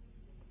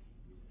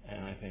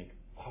 And I think,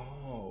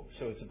 oh,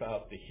 so it's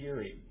about the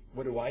hearing.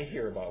 What do I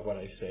hear about what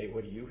I say?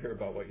 What do you hear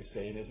about what you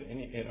say? And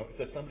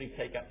does somebody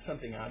take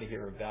something out of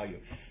here of value?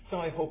 So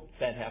I hope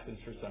that happens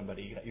for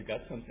somebody. You got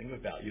something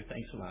of value.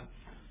 Thanks a lot.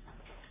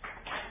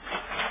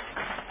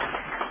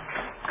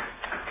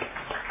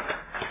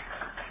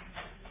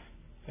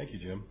 Thank you,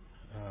 Jim.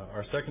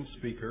 Our second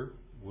speaker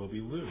will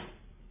be Lou.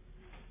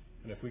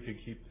 And if we could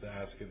keep the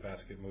Ask It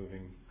basket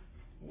moving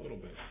a little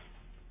bit,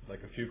 like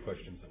a few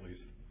questions at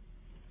least.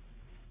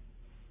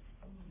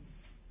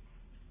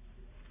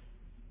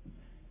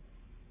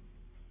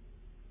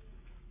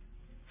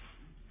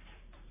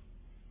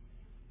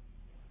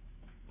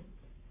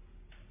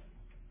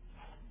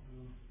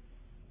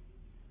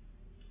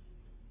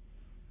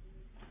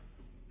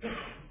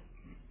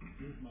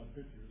 my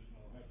pictures,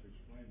 I'll have to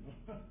explain them.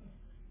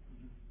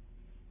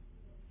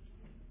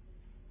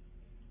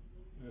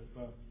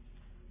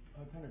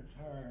 I kind of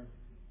tire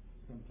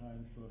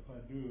sometimes, so if I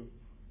do,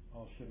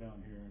 I'll sit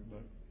down here,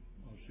 but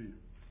I'll see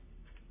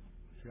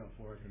how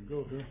far I can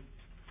go here.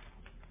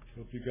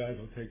 Hope you guys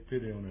will take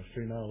pity on a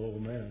senile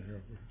old man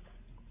here.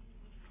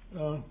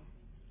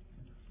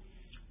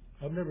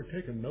 I've never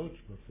taken notes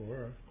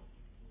before.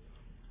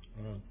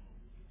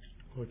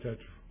 Which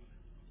that's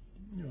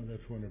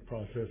one of the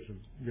process of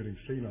getting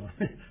senile.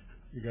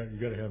 you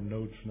got to have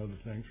notes and other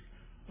things.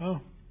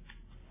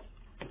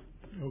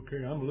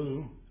 Okay, I'm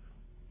Lou,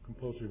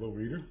 compulsive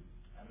overeater.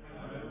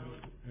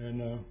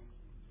 And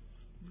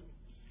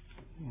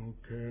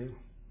okay,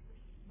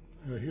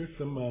 here's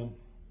some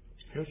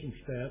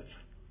stats.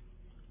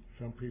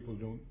 Some people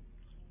don't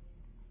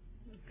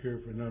care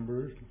for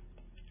numbers.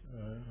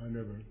 I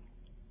never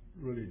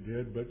really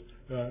did, but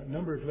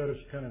numbers let us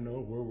kind of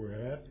know where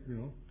we're at,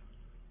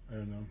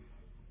 and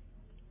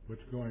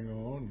what's going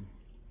on, and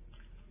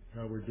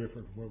how we're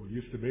different from what we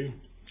used to be.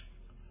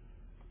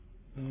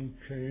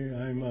 Okay,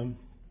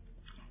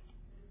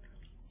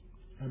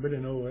 I've been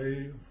in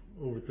OA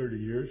over 30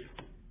 years.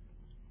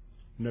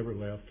 Never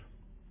left.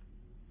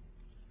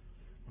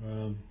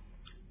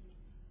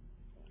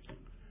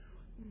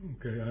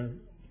 Okay, I'm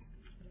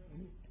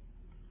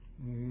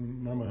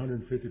a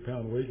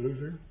 150-pound weight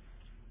loser.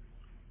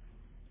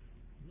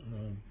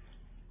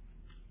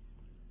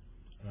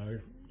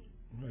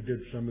 I did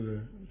some of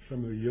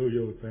the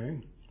yo-yo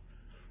thing.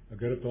 I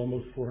got up to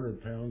almost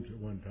 400 pounds at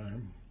one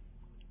time.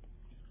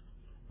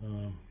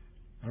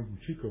 I'm from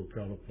Chico,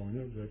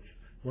 California. That's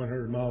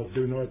 100 miles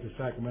due north of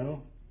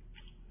Sacramento.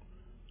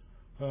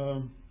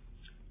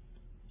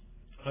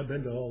 I've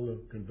been to all the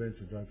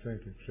conventions, I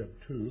think,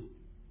 except two.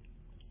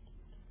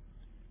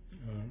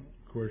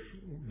 Of course,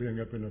 being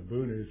up in the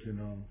boonies,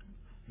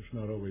 it's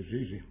not always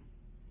easy.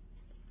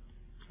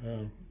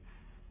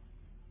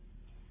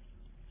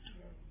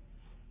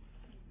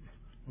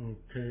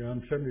 Okay,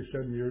 I'm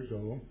 77 years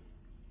old.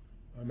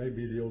 I may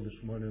be the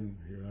oldest one in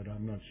here.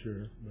 I'm not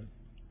sure, but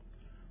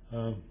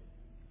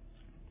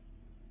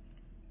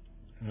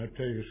and I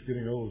tell you, it's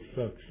getting old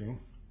sucks,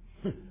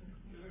 Of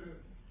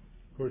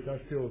course, I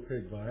still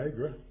take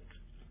Viagra.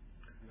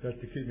 That's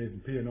to keep me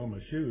from peeing on my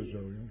shoes,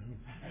 though.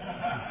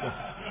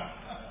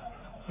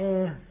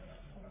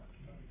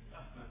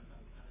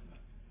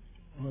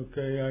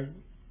 Okay,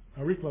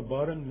 I reached my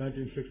bottom in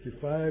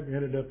 1965.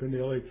 Ended up in the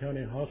LA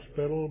County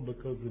Hospital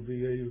because the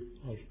VA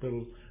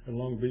hospital in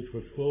Long Beach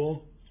was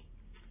full.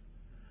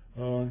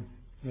 In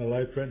a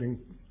life-threatening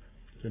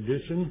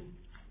condition.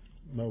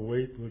 My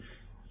weight was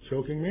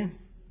choking me,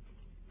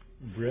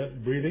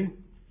 breathing,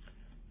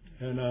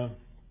 and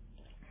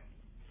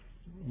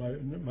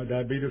my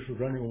diabetes was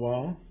running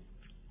wild.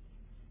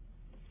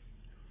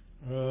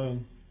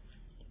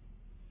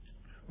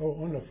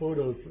 On the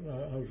photos,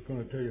 I was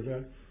going to tell you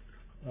that.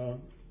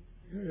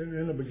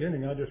 In the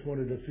beginning, I just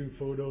wanted a few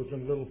photos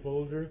in a little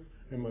folder,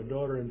 and my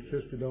daughter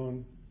insisted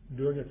on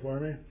doing it for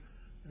me,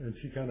 and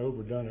she kind of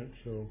overdone it.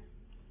 So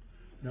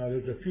now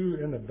there's a few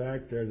in the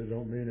back there that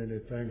don't mean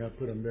anything. I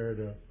put them there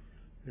to,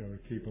 to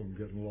keep them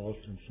getting lost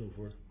and so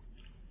forth.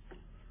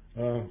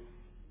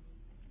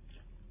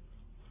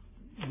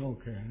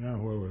 Okay, now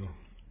where we are.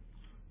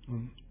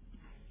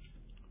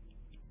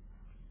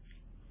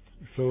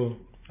 So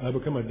I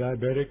became a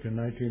diabetic in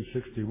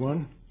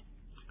 1961,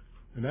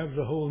 and that was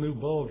a whole new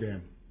ball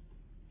game,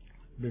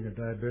 being a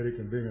diabetic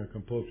and being a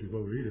compulsive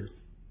overeater.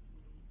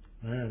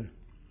 And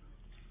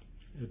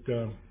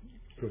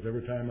because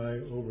every time I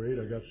overate,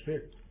 I got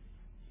sick.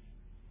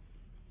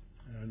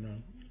 And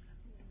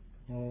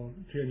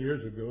 10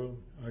 years ago,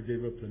 I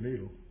gave up the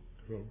needle.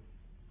 So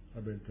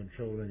I've been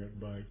controlling it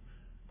by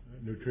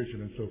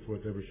nutrition and so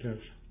forth ever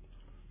since.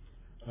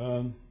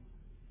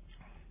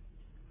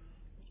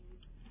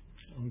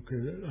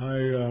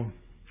 I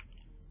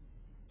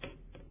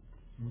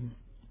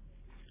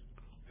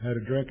had a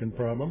drinking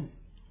problem.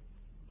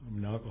 I'm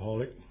an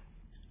alcoholic.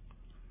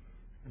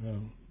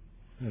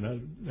 And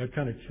that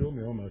kind of killed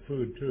me on my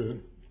food,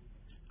 too.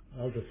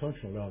 I was a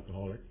functional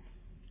alcoholic.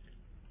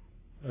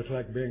 That's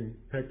like being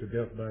pecked to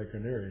death by a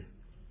canary.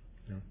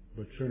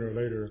 But sooner or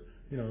later,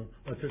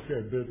 I took care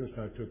of business.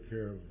 I took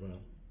care of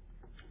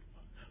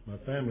my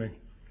family.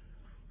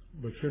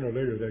 But sooner or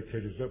later, that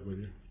catches up with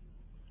you.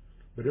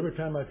 But every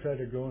time I tried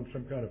to go on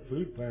some kind of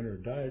food plan or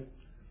diet,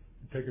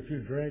 take a few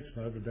drinks,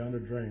 and I was down the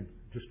drain.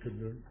 Just couldn't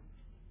do it.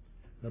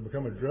 I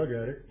become a drug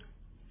addict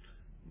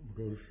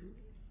because,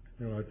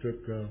 I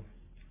took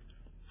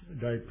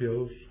diet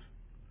pills.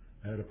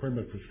 I had a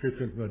permanent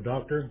prescription from the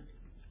doctor.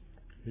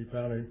 He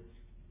finally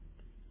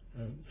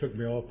took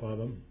me off of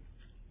them,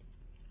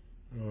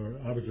 or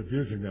I was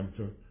abusing them.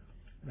 So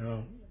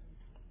now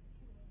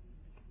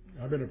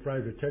I've been a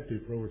private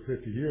detective for over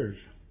 50 years,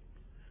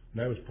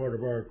 and that was part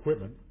of our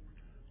equipment.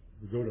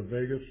 We go to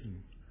Vegas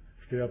and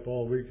stay up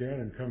all weekend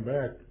and come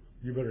back.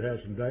 You better have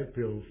some diet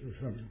pills or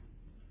something.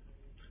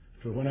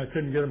 So when I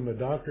couldn't get them to the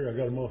doctor, I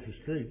got them off the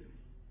street.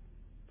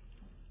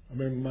 I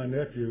remember my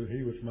nephew,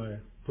 he was my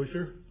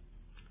pusher.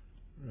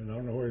 And I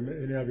don't know where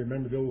any of you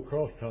remember the old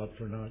cross tops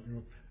or not.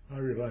 I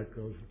really like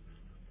those.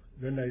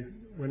 Then they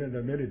went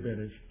into mini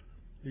vintage.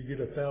 You get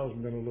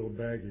 1,000 in a little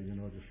baggie,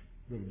 just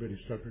little bitty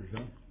suckers,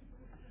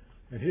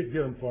 And he'd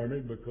get them for me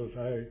because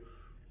I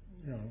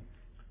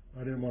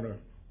didn't want to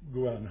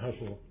go out and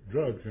hustle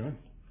drugs,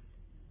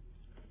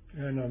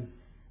 And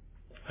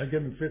I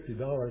gave him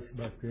 $50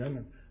 back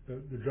then.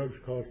 And the drugs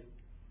cost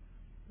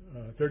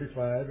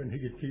 $35, and he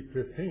could keep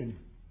 15.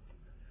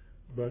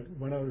 But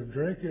when I was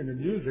drinking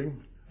and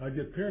using, I'd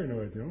get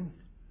paranoid,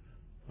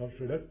 I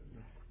said, that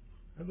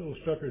little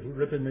sucker's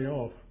ripping me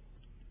off.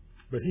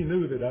 But he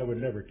knew that I would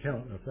never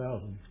count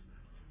 1,000,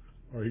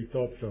 or he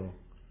thought so.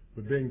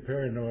 But being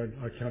paranoid,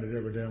 I counted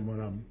every damn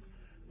one.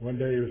 One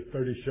day he was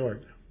 30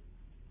 short.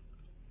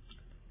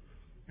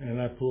 And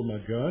I pulled my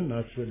gun, and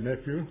I said,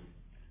 nephew,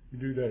 you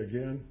do that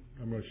again,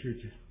 I'm going to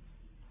shoot you.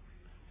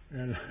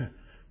 And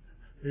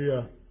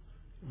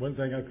one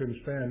thing I couldn't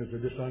stand is a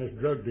dishonest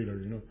drug dealer,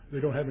 They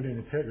don't have any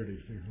integrity.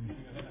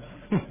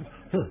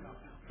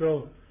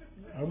 So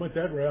I went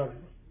that route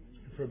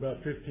for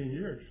about 15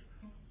 years.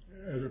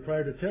 As a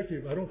private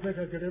detective, I don't think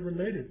I could ever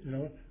made it,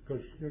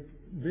 because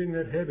being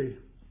that heavy,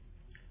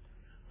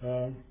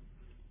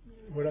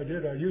 what I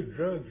did, I used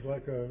drugs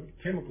like a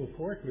chemical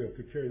forklift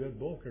to carry that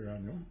bulk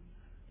around,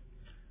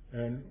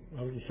 And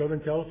I was in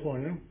Southern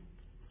California.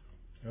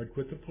 I'd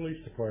quit the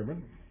police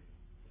department,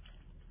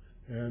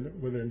 and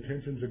with the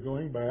intentions of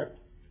going back,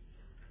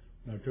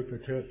 I took the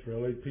test for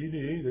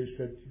LAPD. They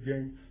said,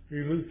 you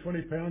lose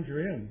 20 pounds,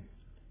 you're in.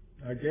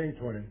 I gained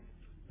 20,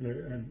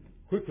 and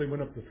quickly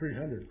went up to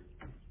 300.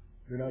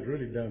 Then I was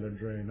really down the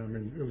drain. I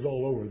mean, it was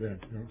all over then.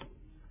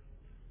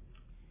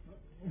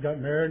 Got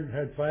married and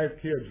had 5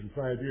 kids in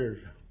 5 years.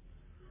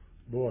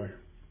 Boy,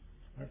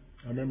 I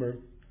remember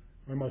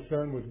when my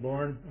son was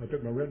born, I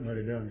took my rent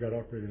money down and got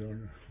operated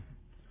on.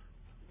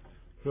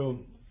 So,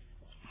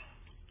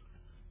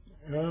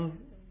 then,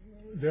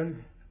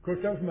 of course,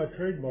 that was my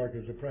trademark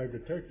as a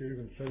private detective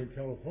in Southern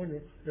California.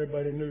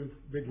 Everybody knew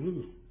Big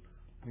Lou.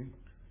 I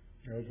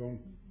was on.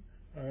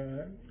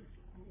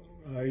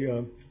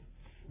 I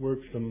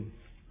worked some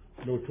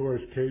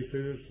notorious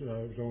cases.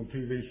 I was on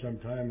TV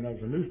sometime, and I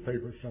was in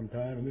newspapers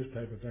sometime, and this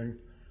type of thing.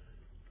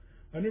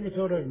 I never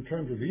thought of it in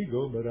terms of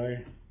ego, but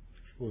I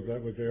suppose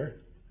that was there.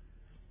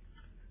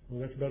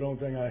 Well, that's about the only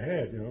thing I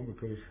had,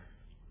 because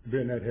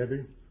being that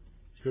heavy,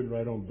 couldn't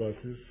ride on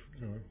buses,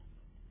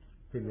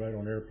 couldn't ride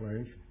on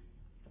airplanes.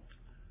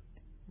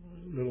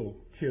 Little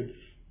kids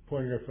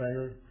pointing their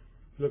finger,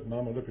 look,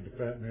 Mama, look at the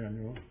fat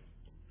man,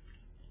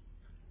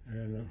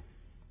 And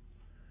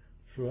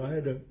so I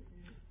had to, of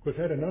course,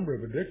 I had a number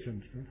of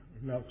addictions, as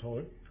an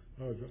alcoholic.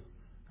 I was a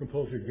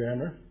compulsive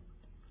gambler.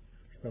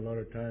 Spent a lot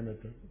of time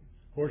at the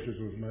horses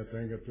was my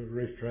thing, at the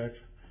racetracks.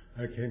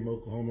 I came to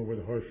Oklahoma with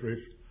a horse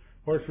race.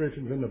 Horse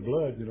racing's in the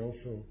blood,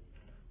 so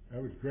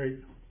that was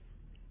great.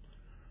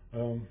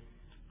 I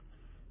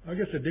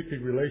guess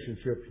addictive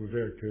relationships was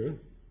there too.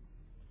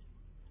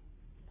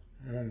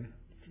 And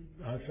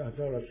I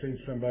thought I'd seen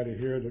somebody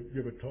here that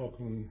give a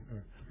talk on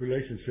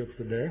relationships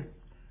today.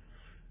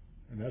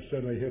 And that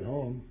suddenly hit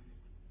home.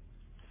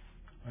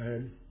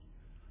 I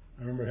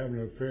remember having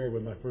an affair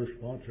with my first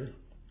sponsor.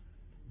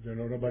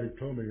 Nobody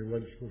told me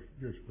you're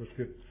supposed to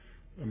get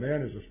a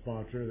man as a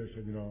sponsor. They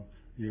said,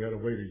 you got to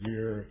wait a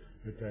year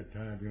at that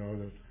time,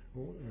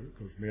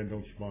 because men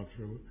don't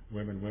sponsor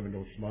women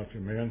don't sponsor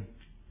men.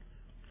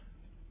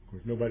 Of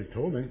course, nobody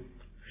told me.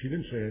 She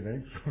didn't say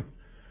anything.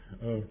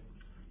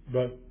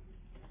 But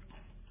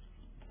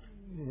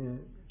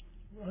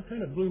I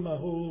kind of blew my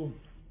whole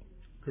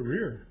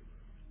career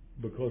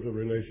because of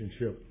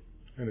relationship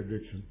and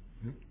addiction.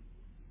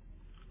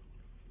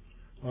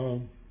 I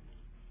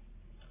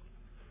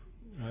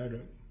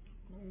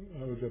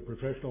was a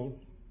professional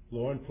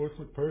law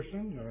enforcement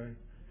person.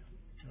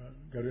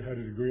 I had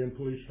a degree in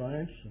police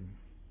science,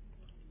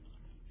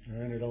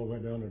 and it all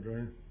went down the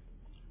drain.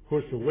 Of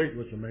course, the weight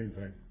was the main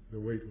thing.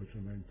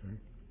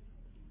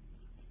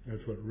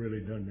 That's what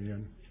really done me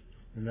in.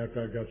 And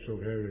after I got so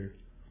heavy,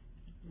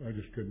 I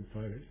just couldn't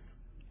fight it.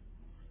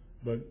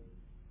 But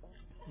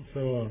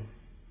so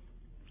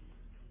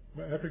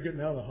after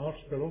getting out of the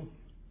hospital,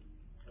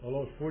 I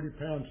lost 40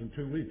 pounds in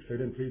 2 weeks. They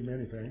didn't feed me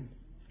anything.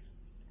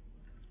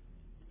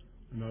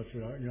 And I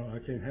said, I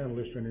can't handle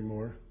this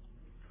anymore.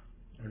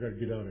 I got to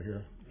get out of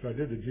here. So I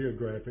did the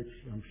geographics.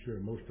 I'm sure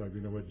most of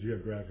you know what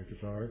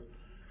geographics are,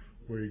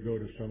 where you go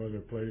to some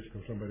other place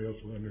because somebody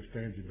else will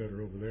understand you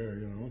better over there,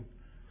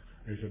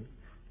 They said,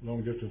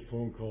 long distance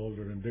phone calls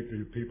are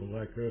indicative of people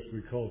like us.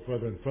 We call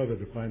further and further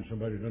to find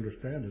somebody to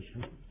understand us.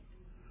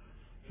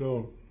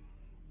 So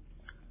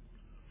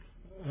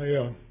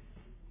I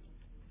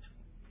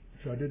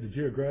did the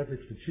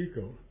geographics for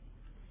Chico.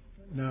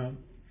 Now,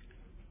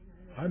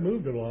 I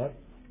moved a lot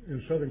in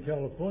Southern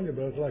California,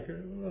 but it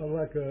was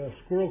like a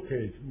squirrel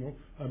cage.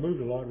 I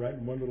moved a lot right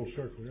in one little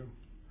circle.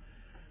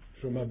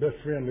 So my best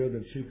friend lived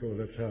in Chico.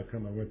 That's how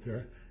come I went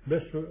there.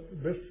 Best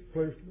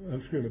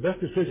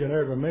decision I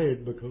ever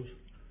made because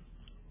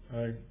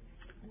I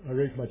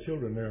raised my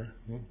children there.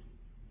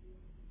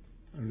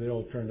 and they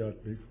all turned out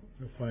to be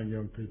fine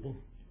young people.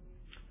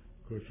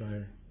 Of course,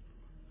 I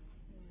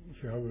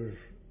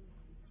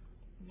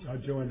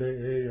joined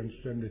AA in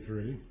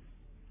 '73,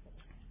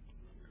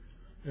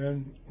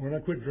 and when I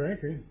quit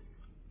drinking,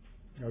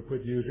 I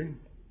quit using,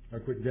 I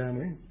quit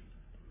gambling,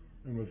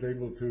 and was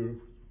able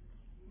to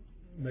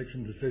make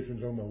some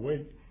decisions on my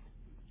weight.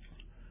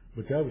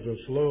 But that was a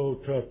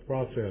slow, tough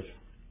process.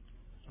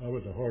 I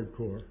was a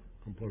hardcore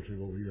compulsive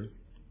overeater.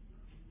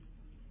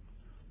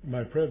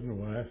 My present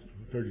wife,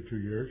 32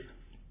 years,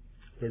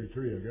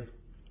 33 I guess,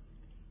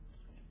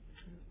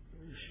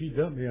 she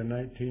dumped me in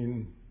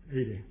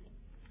 1980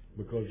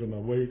 because of my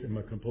weight and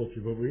my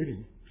compulsive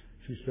overeating.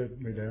 She sat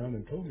me down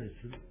and told me,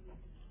 she said,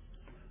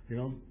 you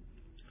know,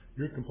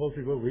 your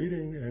compulsive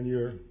overeating and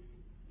your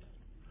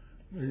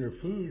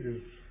food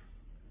is,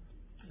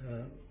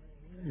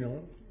 you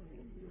know,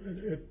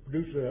 it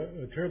produced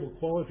a terrible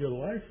quality of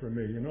life for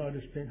me. You know, I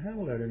just can't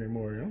handle that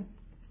anymore, you know.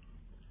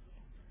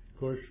 Of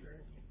course,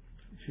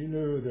 she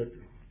knew that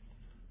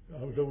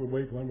I was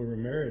overweight when we were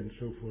married and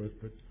so forth,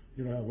 but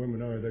you know how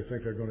women are, they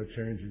think they're going to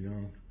change you, you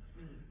know.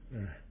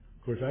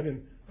 Of course, I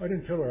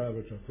didn't tell her I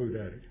was a food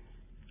addict.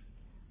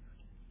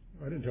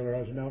 I didn't tell her I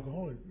was an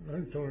alcoholic. I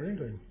didn't tell her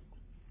anything.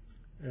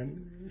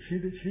 And she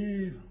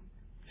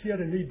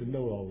had a need to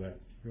know all that,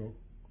 you know.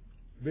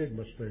 Big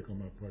mistake on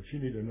my part. She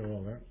needed to know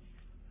all that.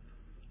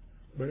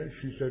 But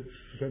she said,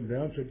 sat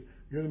down and said,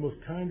 you're the most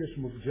kindest,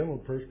 most gentle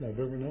person I've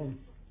ever known.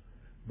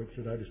 But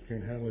said, I just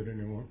can't handle it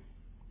anymore.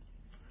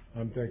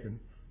 I'm thinking,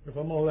 if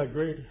I'm all that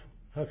great,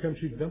 how come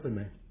she's dumping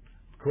me?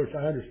 Of course,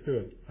 I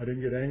understood. I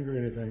didn't get angry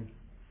or anything.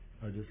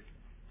 I just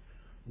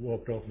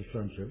walked off the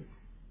sunset.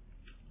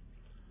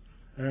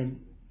 And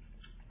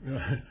you know,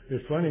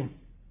 it's funny,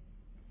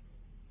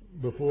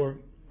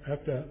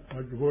 after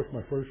I divorced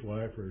my first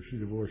wife, or she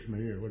divorced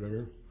me, or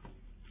whatever,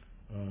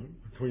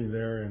 between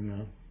there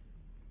and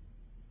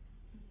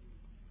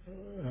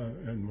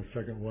my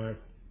second wife,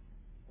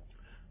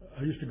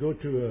 I used to go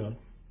to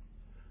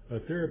a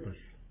therapist,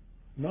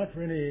 not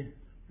for any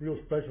real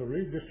special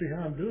reason, just see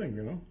how I'm doing,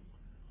 you know.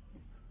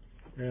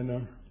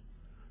 And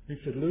he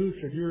said, Lou,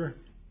 said your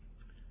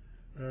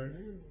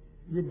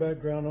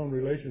background on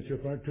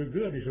relationships aren't too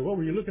good. He said, what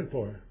were you looking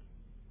for?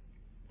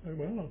 I said,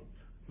 well,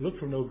 look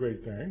for no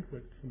great things,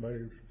 but somebody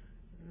who's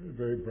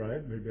very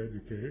bright, maybe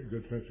educated,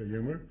 good sense of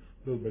humor,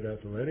 a little bit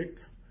athletic.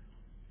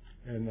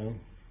 And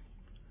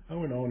I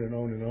went on and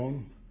on and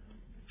on.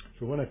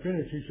 So when I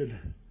finished, he said,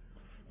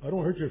 I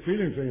don't hurt your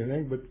feelings or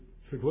anything, but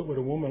said, what would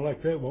a woman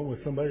like that want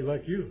with somebody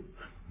like you?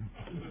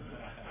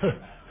 I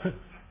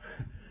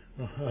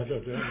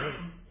thought,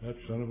 that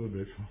son of a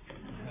bitch.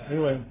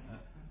 Anyway,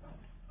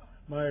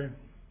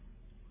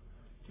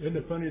 isn't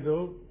it funny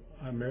though?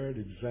 I married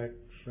the exact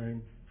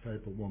same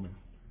type of woman.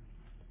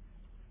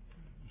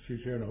 She's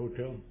here in a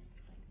hotel.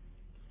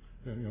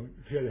 And, you know,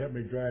 she had to have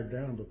me drive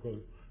down because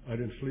I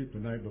didn't sleep the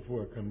night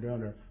before I come down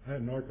there. I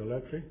had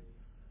narcolepsy.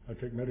 I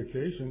take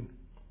medication.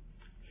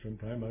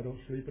 Sometimes I don't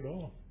sleep at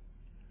all.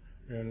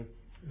 And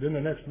then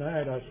the next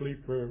night I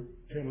sleep for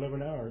 10,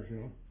 11 hours,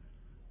 you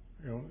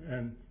know,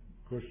 and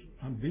of course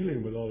I'm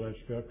dealing with all that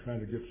stuff, trying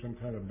to get some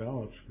kind of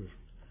balance because,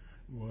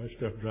 well, that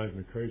stuff drives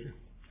me crazy.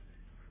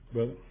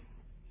 But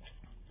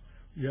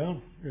yeah,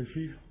 and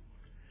she's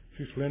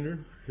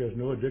slender. She has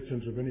no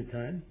addictions of any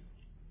kind.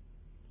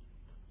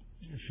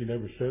 She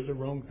never says the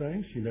wrong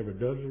thing. She never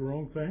does the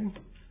wrong thing.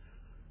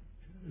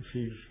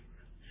 She's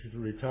a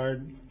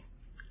retired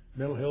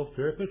mental health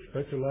therapist,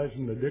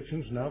 specializing in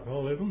addictions and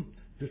alcoholism.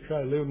 Just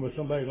try living with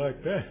somebody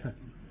like that.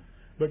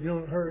 But, you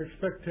know, her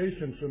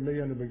expectations from me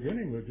in the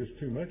beginning were just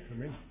too much for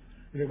me.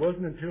 And it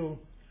wasn't until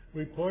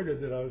we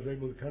parted that I was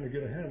able to kind of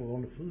get a handle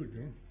on the food,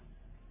 you know.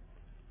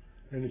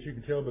 And as you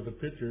can tell by the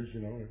pictures,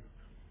 you know,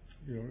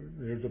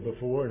 there's a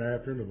before and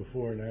after, and a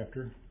before and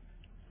after.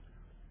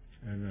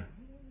 And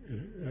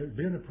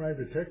being a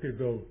private detective,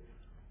 though,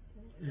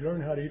 you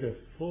learn how to eat a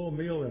full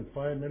meal in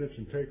 5 minutes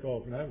and take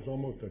off, and that was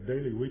almost a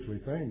daily, weekly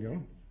thing, you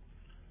know.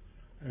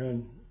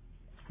 And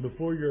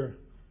before your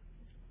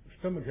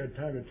stomach had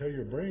time to tell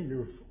your brain you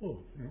were full,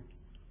 you know.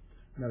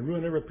 And I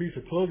ruined every piece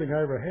of clothing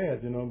I ever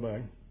had, you know,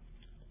 by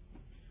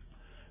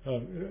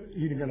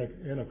eating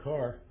in a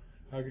car.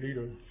 I could eat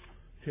a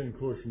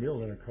 10-course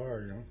meal in a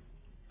car, you know,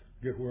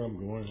 get where I'm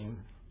going.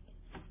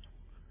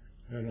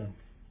 And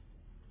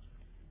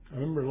I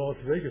remember Las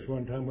Vegas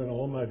one time when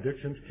all my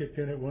addictions kicked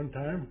in at one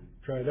time.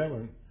 Try that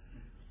one.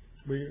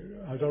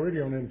 I was already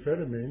on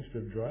amphetamines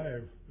to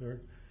drive.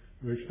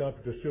 We stopped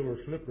at the Silver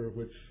Slipper,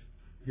 which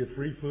get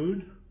free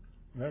food.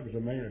 That was the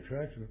main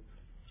attraction.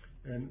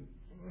 And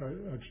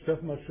I'd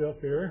stuff myself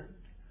there.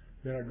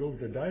 Then I'd go to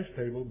the dice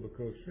table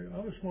because I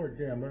was a smart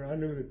gambler. I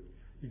knew that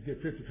you'd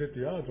get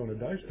 50-50 odds on the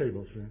dice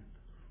table soon.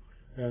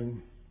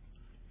 And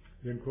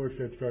then, of course,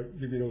 they'd start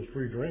giving you those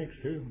free drinks,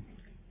 too.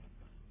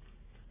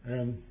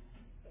 And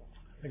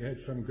I think I had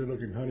some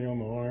good-looking honey on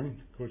my arm.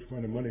 Of course,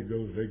 when the money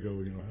goes, they go,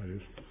 you know how it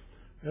is.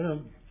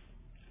 And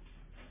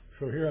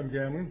so here I'm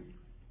gambling.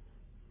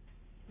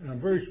 And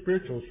I'm very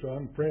spiritual, so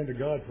I'm praying to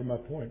God for my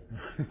point.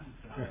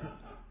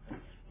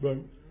 But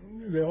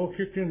they all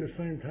kicked in at the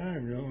same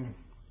time, you know.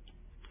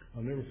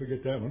 I'll never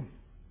forget that one.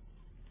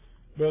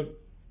 But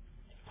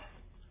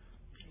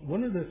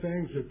one of the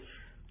things that's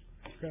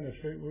kind of,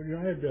 well, you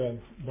know, I had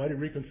body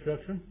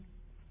reconstruction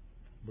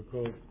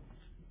because,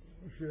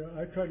 see,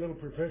 I tried a little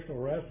professional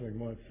wrestling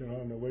once, you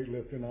know, and the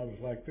weightlifting, I was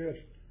like this.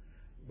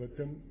 But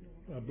then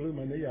I blew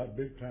my knee out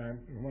big time,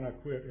 and when I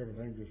quit,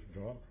 everything just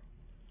dropped.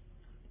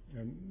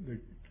 And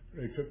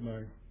they took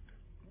my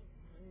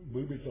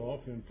boobies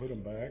off and put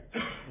them back,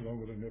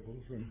 along with the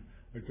nipples, and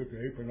they took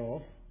the apron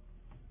off.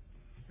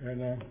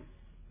 And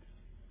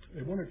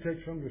they wanted to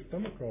take some of the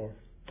stomach off,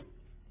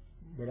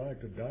 but I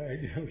had to die,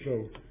 you know,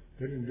 so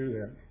they didn't do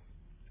that.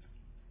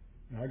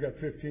 Now, I got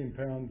 15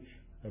 pounds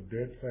of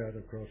dead fat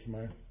across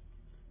my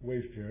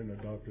waist here, and the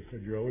doctor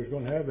said, "You're always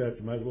going to have that.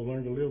 You might as well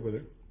learn to live with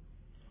it."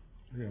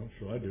 You know,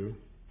 so I do.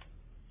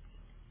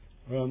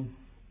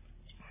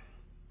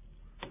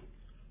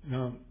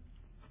 Now,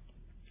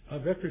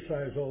 I've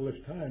exercised all this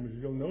time. As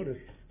you'll notice,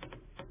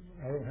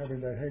 I don't have any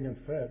of that hanging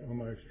fat on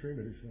my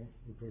extremities, you know,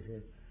 because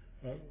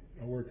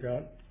I work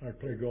out. I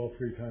play golf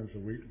 3 times a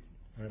week.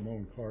 I have my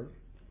own cart.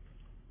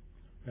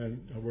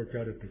 And I work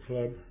out at the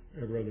club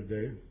every other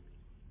day.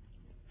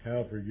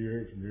 Have for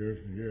years and years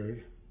and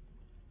years.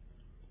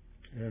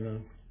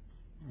 And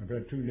I've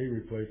had 2 knee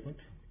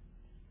replacements.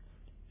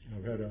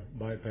 I've had a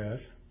bypass.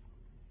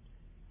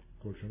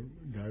 Of course, I'm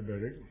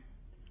diabetic.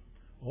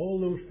 All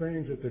those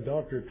things that the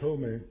doctor told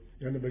me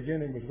in the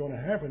beginning was going to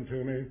happen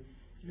to me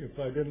if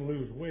I didn't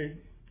lose weight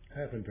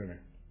happened to me.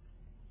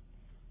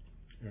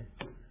 Yeah.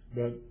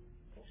 But,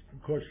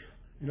 of course,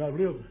 you know, I've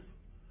lived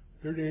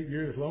 38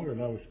 years longer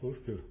than I was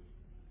supposed to.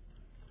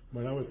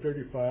 When I was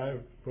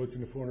 35,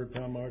 approaching the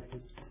 400-pound mark,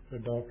 the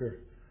doctor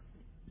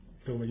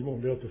told me, "You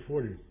won't live to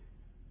 40.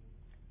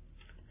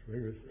 So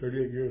it was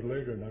 38 years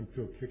later, and I'm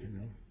still kicking, you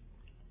know.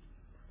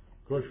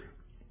 Of course,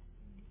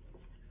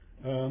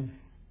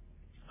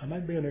 I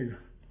might be I used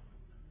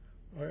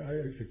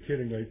to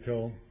kiddingly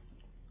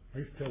I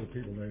used to tell the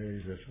people my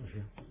age this. I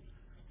said,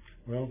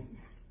 well,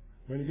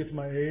 when you get to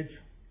my age,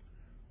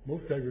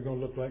 most of you are going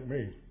to look like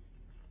me.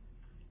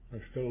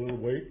 There's still a little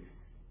weight,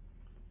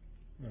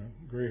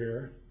 gray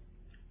hair,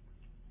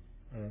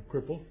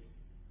 crippled,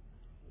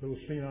 a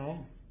little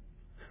senile.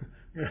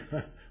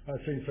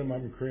 I've seen some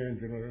of them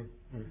cringe, you know.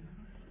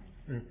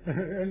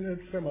 And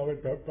some of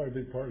it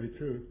probably be partly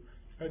true.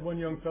 I had one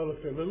young fellow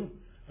say, "Lou,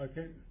 I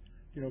can't,"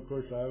 you know, of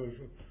course I was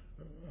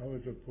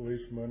a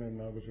policeman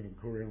and I was in the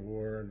Korean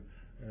War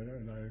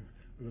and I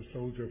was a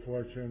soldier of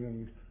fortune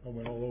and I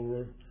went all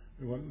over.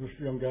 And this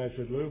young guy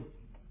said, "Lou,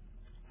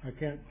 I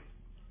can't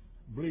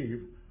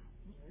believe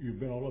you've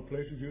been all the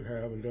places you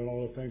have and done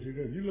all the things you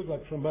did. You look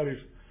like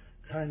somebody's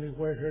kindly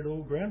white-haired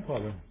old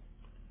grandfather."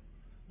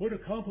 What a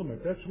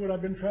compliment. That's what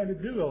I've been trying to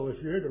do all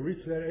this year, to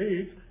reach that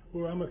age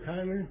where I'm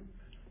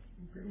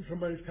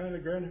somebody's kindly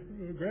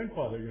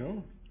grandfather, you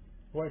know,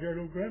 white-haired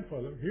old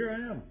grandfather. Here I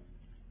am.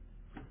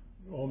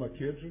 All my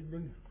kids have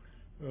been,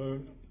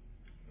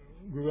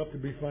 grew up to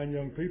be fine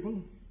young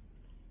people.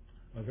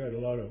 I've had a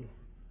lot of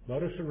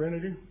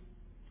serenity,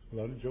 a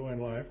lot of joy in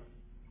life.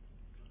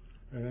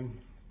 And,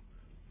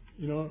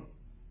 you know,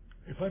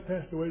 if I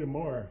passed away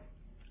tomorrow,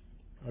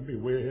 I'd be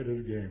way ahead of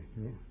the game,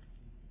 you know.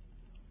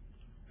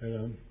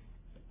 And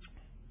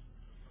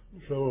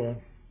so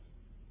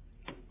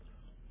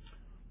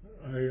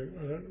I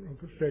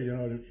could say, you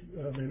know,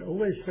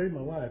 OA saved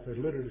my life. It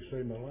literally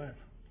saved my life.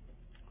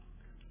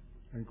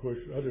 And of course,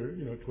 other,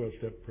 you know,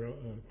 12-step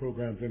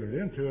programs entered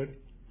into it.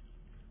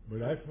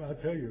 But I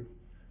tell you,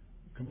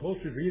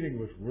 compulsive eating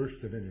was worse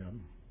than any of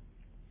them,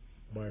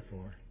 by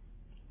far.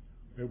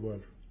 It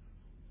was.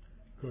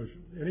 Because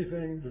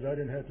anything that I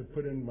didn't have to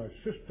put in my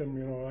system,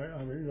 you know,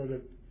 I mean, you know,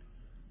 that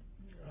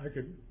I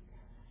could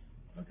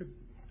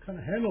kind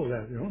of handle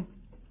that, you know.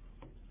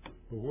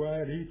 But where I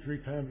had to eat 3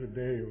 times a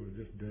day, it was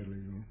just deadly,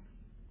 you know.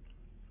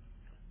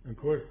 And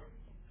of course,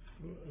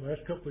 the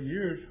last couple of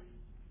years,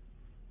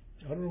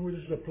 I don't know whether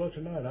this is a plus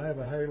or not. I have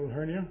a hiatal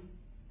hernia,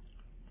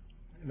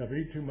 and if I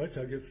eat too much,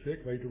 I get sick.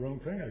 If I eat the wrong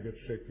thing, I get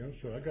sick, you know.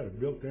 So I got a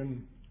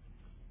built-in,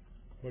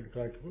 what do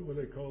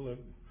they call it?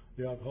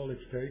 The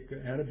alcoholics take,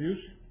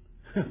 anabuse.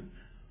 Of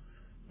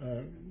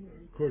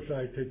course,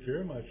 I take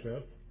care of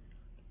myself,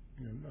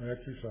 and I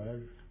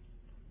exercise,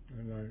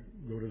 and I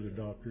go to the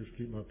doctors,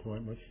 keep my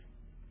appointments.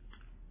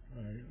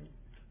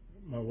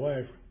 My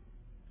wife,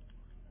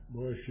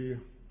 boy, she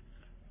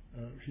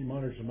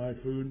monitors my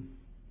food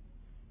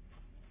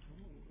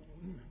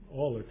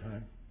all the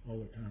time,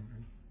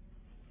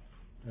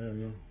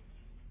 and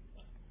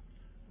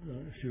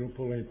she don't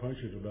pull any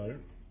punches about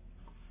it.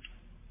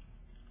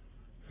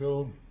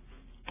 So,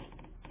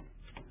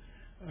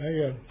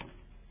 how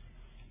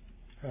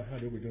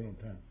do we do on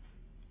time?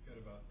 Got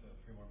about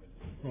 3 more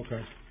minutes.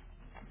 Okay.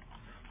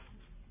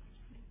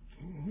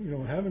 You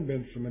know, haven't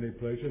been so many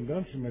places,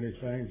 done so many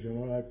things, you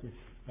know,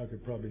 I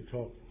could probably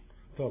talk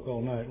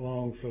all night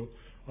long, so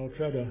I'll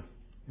try to,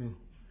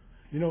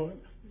 you know,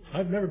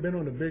 I've never been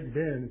on a big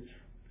bench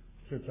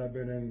since I've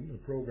been in the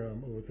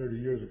program over 30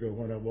 years ago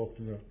when I walked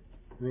in the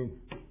room.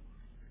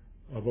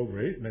 I've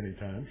overate many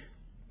times,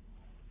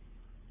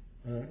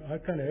 I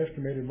kind of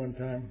estimated one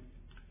time,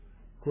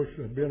 of course,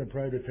 being a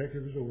private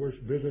detective is the worst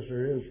business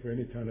there is for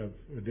any kind of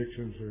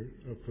addictions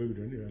or food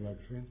or anything like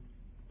that.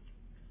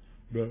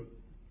 But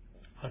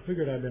I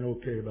figured I'd been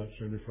okay about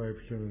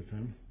 75% of the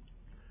time.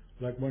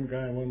 Like one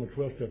guy in one of the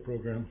 12-step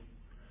program,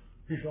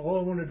 he said, all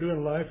I want to do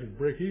in life is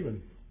break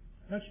even.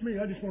 That's me.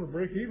 I just want to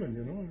break even,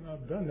 you know, and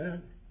I've done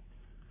that.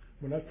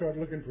 When I start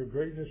looking for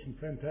greatness and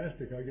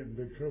fantastic, I get in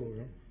big trouble,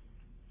 you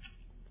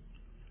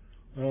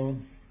know.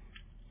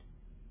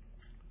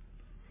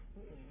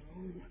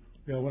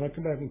 Yeah, when I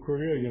come back from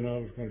Korea, you know, I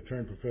was going to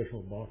turn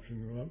professional boxing.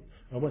 You know,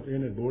 I went to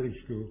Indian boarding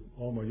school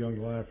all my young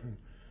life, and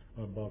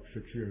I boxed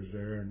 6 years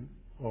there, and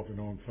off and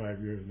on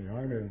 5 years in the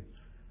Army. And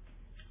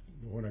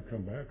when I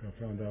come back, I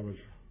found I was,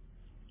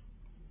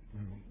 you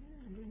know,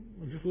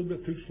 just a little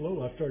bit too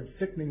slow. I started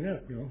thickening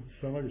up, you know.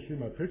 Some of you see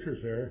my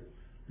pictures there.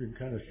 You can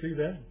kind of see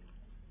that.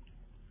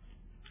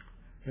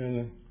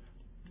 And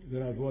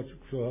then I was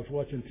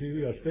watching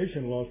TV. I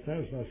stationed in Los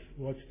Angeles, and I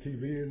watched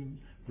TV, and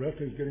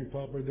wrestling's getting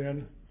popular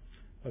then.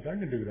 I thought I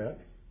can do that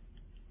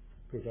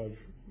because I was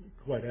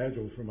quite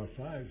agile for my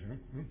size. You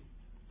know?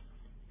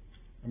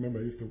 I remember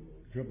I used to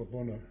jump up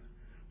on the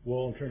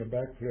wall and turn a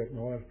backflip and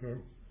all that stuff.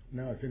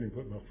 Now I can't even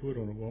put my foot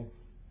on the wall.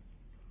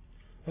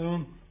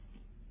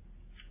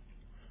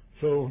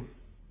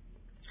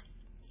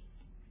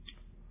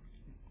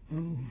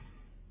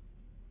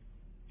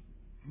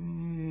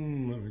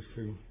 Let me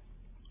see.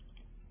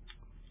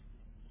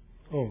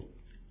 Oh,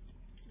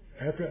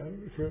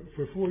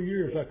 for 4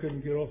 years I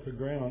couldn't get off the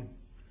ground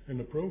in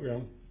the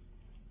program,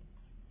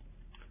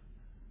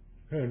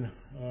 and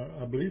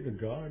I believed in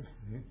God.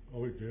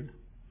 Always did.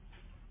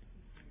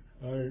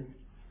 I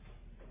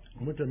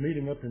went to a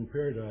meeting up in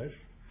Paradise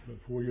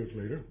about 4 years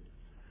later,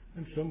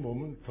 and some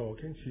woman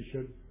talking, she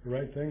said the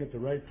right thing at the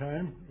right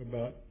time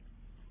about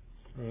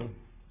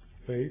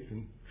faith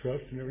and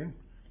trust and everything.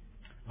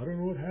 I don't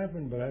know what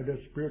happened, but I had that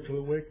spiritual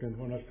awakening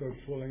when I started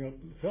swelling up.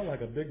 It felt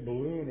like a big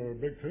balloon or a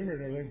big tumor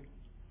and everything.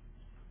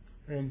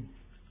 And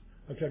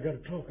I said, I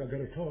got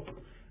to talk.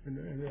 And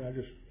then I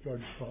just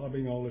started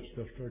sobbing, all this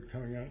stuff started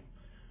coming out.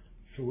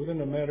 So within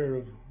a matter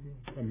of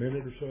a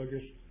minute or so, I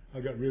guess,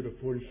 I got rid of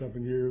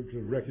 40-something years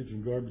of wreckage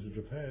and garbage of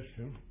the past,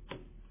 you know.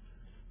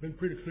 Been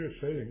pretty clear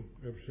sailing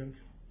ever since.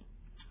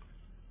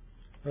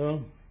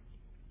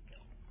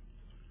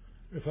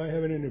 If I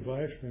have any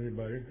advice for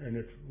anybody, and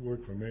it's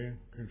worked for me,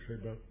 I can't say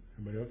about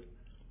anybody else,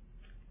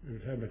 it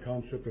was having the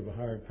concept of a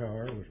higher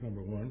power was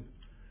number one.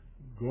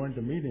 Going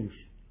to meetings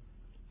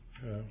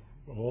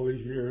all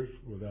these years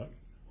without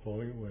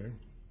falling away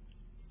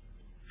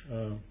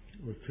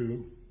was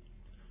two.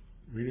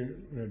 Reading,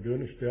 doing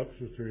the steps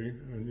was three,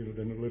 and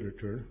then the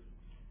literature.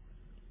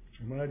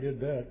 And when I did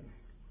that,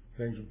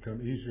 things would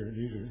become easier and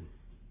easier.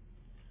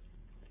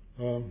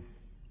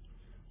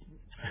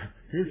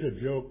 Here's a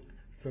joke.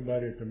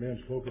 Somebody at the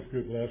men's focus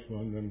group last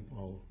one, then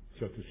I'll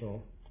shut this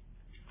off.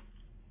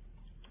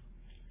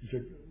 He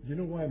said, "You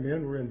know why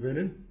men were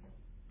invented?"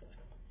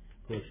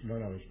 Of course,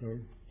 none of us know.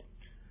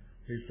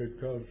 He said,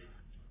 "Because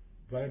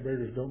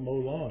vibrators don't mow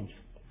lawns."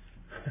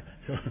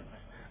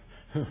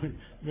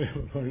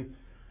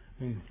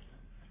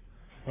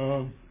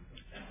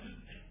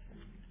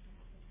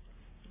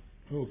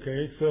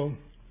 Okay, so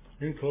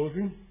in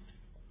closing,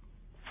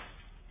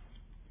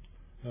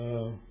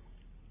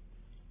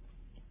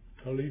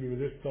 I'll leave you with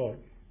this thought.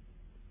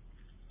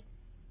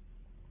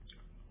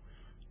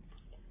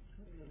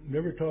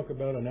 Never talk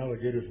about an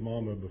alligator's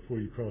mama before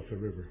you cross a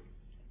river.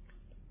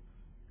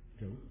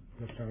 Does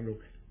that sound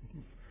okay?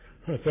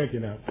 Thank you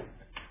now.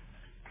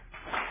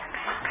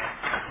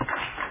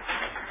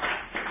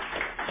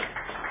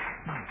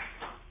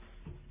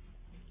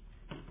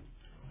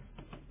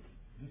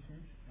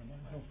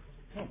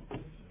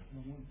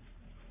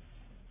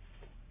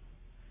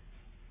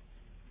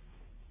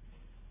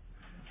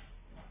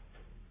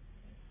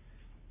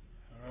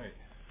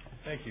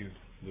 Thank you,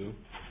 Lou.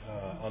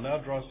 I'll now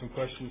draw some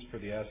questions for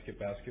the Ask It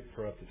Basket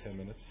for up to 10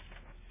 minutes.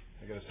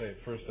 I got to say,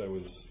 at first I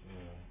was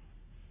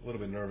a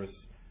little bit nervous.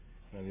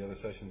 The other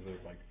sessions there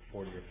were like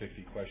 40 or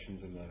 50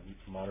 questions, and the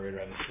moderator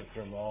had to sit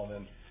through them all.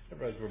 And then I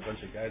realized we're a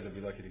bunch of guys. I'd be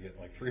lucky to get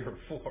like 3 or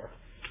 4.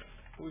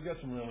 But we've got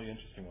some really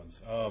interesting ones.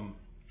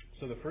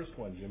 So the first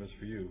one, Jim, is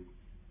for you.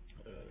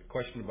 A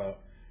question about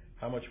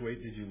how much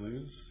weight did you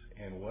lose,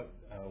 and what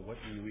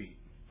do you eat?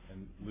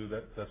 And Lou,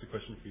 that's a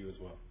question for you as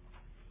well.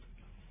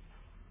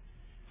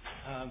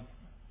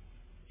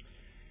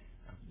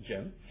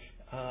 Jim,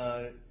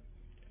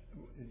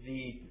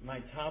 my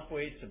top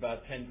weight's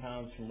about 10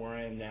 pounds from where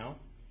I am now,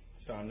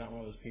 so I'm not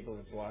one of those people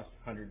that's lost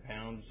 100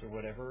 pounds or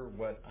whatever.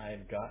 What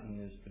I've gotten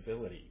is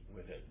stability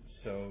with it.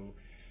 So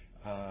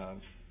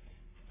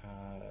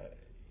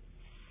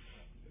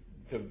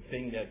the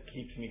thing that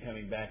keeps me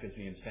coming back is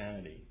the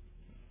insanity,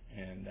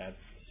 and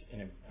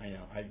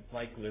I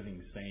like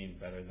living sane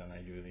better than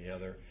I do the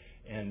other.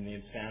 And the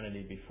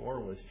insanity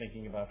before was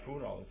thinking about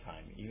food all the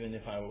time. Even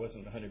if I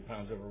wasn't 100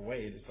 pounds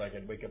overweight, it's like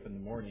I'd wake up in the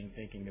morning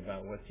thinking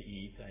about what to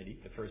eat. I'd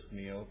eat the first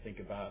meal, think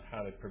about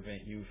how to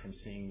prevent you from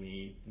seeing me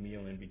eat the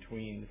meal in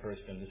between the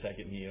first and the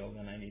second meal.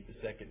 Then I'd eat the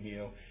second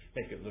meal,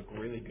 make it look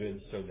really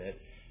good so that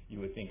you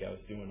would think I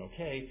was doing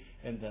okay.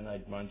 And then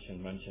I'd munch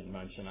and munch and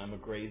munch. And I'm a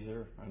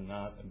grazer. I'm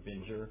not a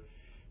binger,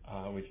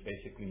 which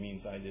basically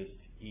means I just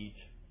eat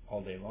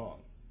all day long.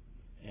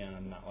 And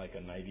I'm not like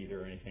a night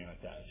eater or anything like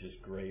that. It's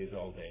just graze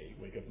all day.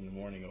 Wake up in the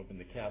morning, open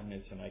the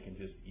cabinets, and I can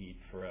just eat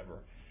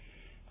forever.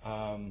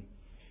 And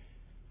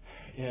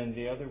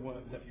the other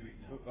one,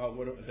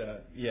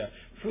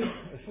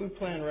 food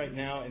plan right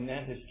now, and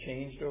that has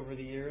changed over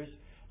the years.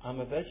 I'm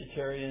a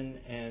vegetarian,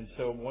 and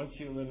so once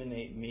you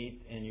eliminate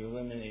meat and you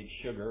eliminate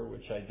sugar,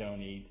 which I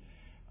don't eat,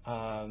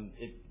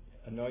 it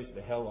annoys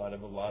the hell out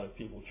of a lot of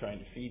people trying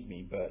to feed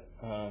me. But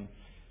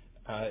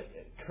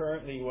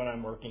currently what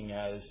I'm working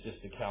at is just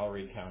a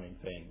calorie counting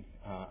thing.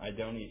 I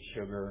don't eat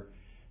sugar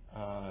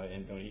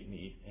and don't eat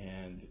meat,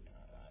 and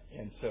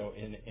so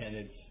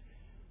it's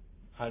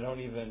I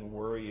don't even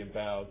worry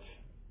about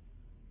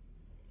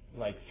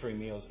like 3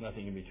 meals,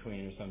 nothing in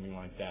between or something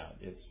like that.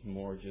 It's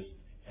more just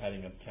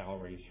adding up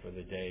calories for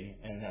the day,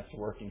 and that's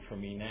working for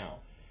me now.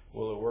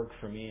 Will it work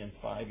for me in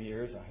 5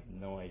 years? I have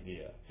no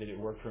idea. Did it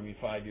work for me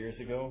 5 years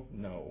ago?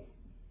 No.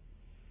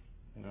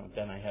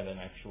 Then I had an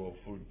actual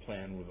food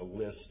plan with a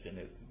list, and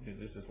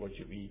this is what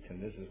you eat,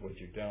 and this is what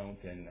you don't,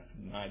 and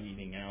not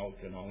eating out,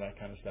 and all that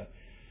kind of stuff.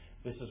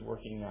 This is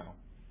working now.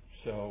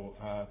 So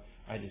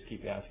I just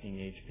keep asking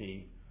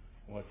HP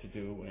what to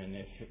do, and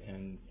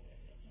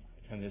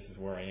this is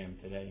where I am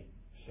today.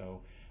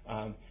 So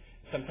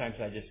sometimes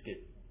I just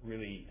get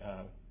really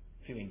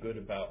feeling good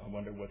about, I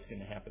wonder what's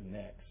going to happen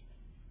next.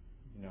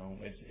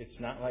 It's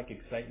not like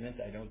excitement.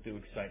 I don't do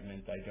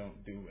excitement. I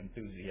don't do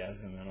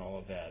enthusiasm and all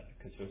of that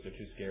because those are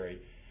too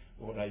scary.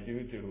 What I do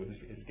is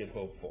get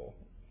hopeful.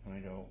 And I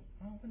go,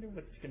 I wonder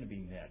what's going to be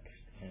next,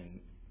 and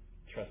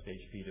trust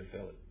HP to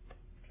fill it.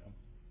 So,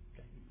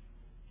 okay.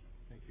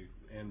 Thank you.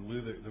 And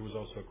Lou, there was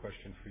also a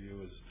question for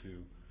you as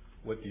to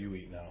what do you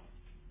eat now?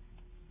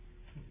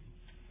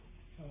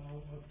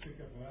 I'll pick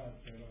up last.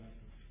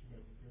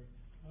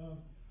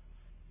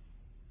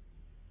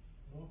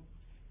 Well,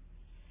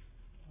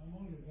 I'm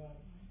only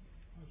about,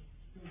 I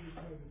still do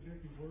quite a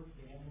detective work,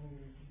 but I'm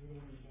only doing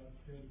about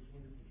 10 to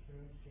 20%,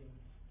 so,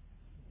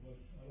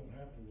 but I don't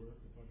have to work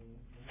if I don't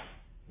want to.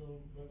 So,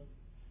 but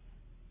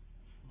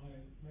my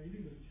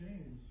eating has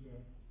changed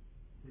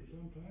for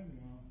some time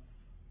now.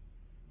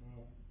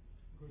 Of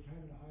course,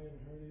 having a high and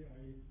hearty, I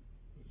eat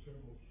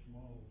several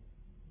small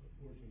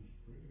portions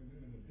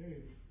in a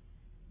day,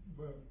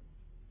 but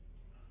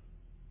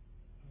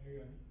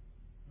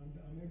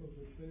I'm able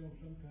to stay on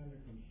some kind of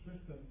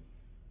consistent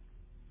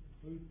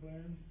food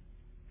plan.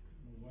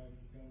 My wife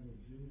is kind of a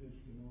genius,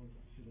 she don't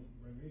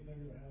bring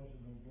anything to the house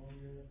that don't belong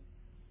there.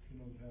 She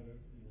knows how to,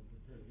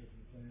 prepare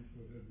different things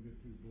so it doesn't get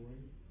too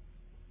boring.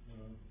 I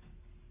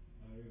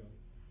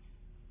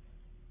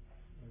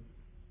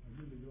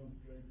usually don't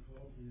drink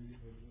coffee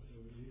of the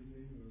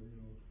evening and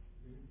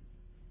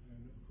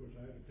of course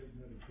I have to take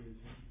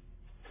medication,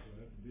 so I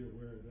have to be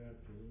aware of that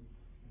too,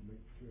 and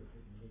make sure I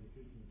take my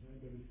medication at the time.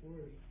 But as far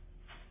as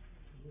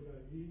what I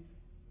eat,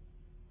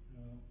 I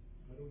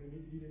don't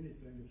eat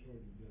anything that's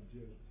hard to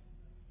digest.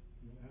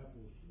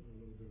 Apples are a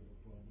little bit of a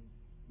problem.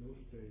 No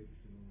steaks,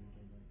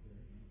 anything like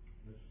that.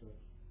 That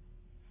sucks.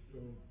 So,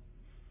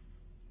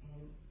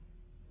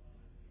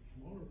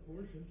 smaller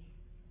portions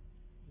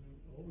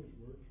always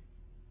works,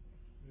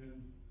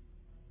 and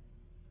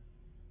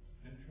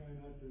try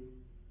not to.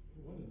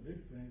 One of the big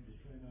things is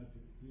try not to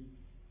eat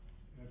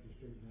after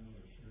certain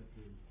hours.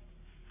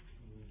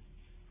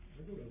 I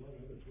go to a lot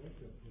of other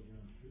workout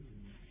programs too. A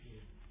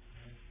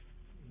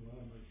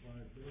lot of my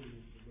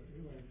 5:30, but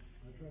anyway, I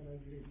try not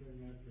to eat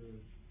anything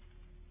after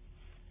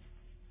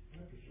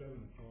 7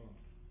 o'clock.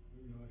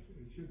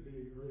 It should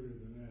be earlier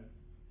than that.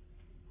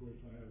 Of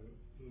course, I have a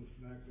little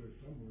snack there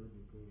somewhere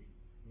because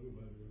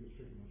otherwise I'll get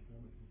sick of my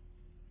stomach.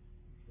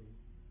 So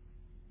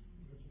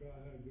that's about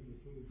how I do the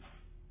food.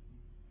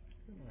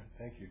 All right,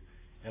 thank you.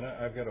 And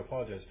I've got to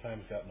apologize.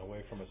 Time's gotten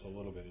away from us a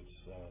little bit.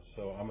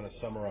 So I'm going to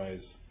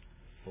summarize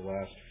the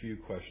last few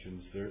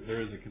questions.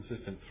 There is a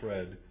consistent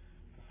thread.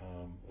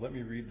 Let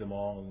me read them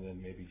all, and then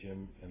maybe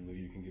Jim and Lou,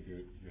 you can give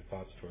your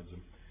thoughts towards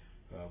them.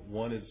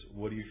 One is,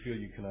 what do you feel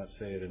you cannot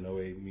say at an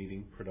OA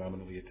meeting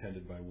predominantly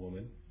attended by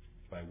women?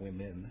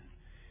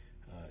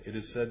 It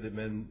is said that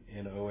men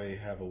in OA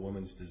have a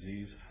woman's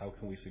disease. How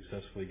can we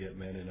successfully get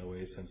men in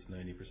OA since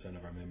 90%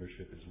 of our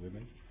membership is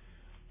women?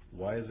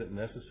 Why is it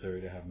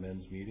necessary to have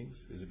men's meetings?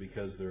 Is it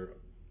because there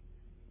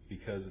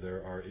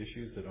are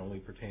issues that only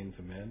pertain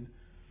to men?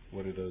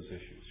 What are those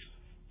issues?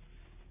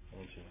 Why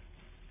don't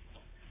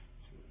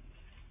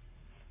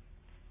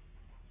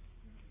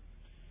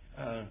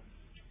you?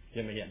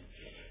 Jim again.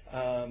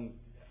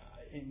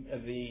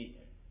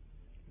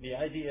 The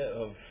idea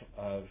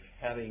of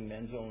having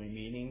men's only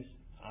meetings,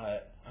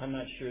 I'm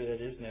not sure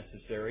that is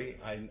necessary.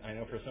 I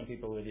know for some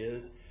people it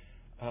is.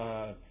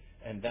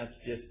 And that's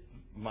just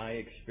my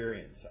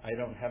experience. I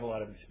don't have a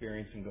lot of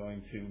experience in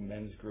going to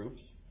men's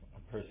groups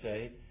per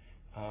se.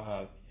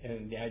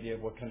 And the idea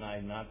of what can I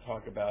not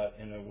talk about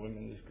in a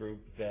women's group,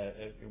 that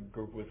a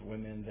group with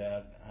women,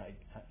 that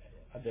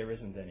there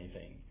isn't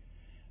anything.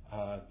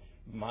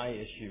 My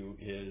issue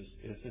is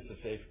this a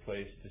safe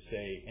place to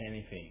say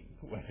anything,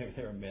 whether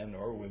there are men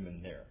or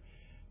women there?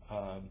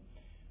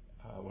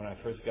 When I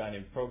first got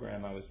in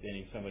program, I was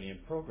dating somebody in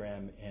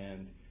program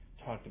and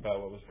talked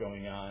about what was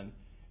going on,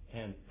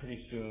 and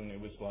pretty soon it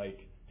was like,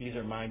 these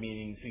are my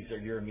meetings, these are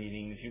your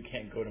meetings, you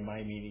can't go to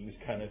my meetings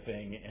kind of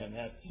thing, and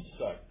that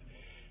sucked.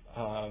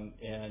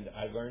 And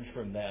I learned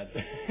from that.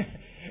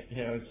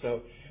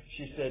 So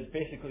she said,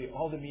 basically,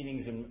 all the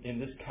meetings in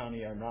this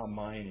county are now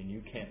mine and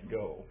you can't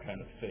go,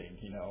 kind of thing,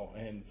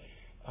 And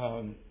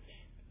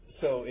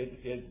so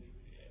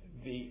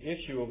the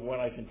issue of what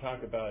I can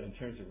talk about in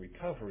terms of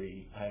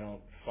recovery, I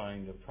don't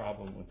find a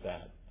problem with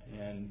that.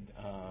 And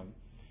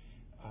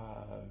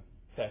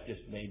that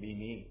just may be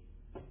me.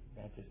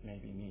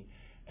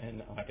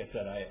 And like I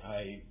said,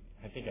 I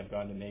think I've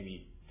gone to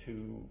maybe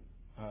 2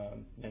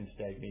 men's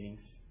stag meetings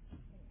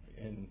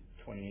in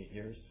 28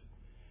 years,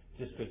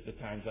 just because the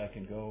times I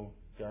can go,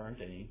 there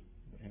aren't any.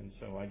 And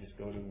so I just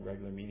go to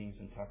regular meetings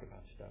and talk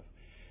about stuff.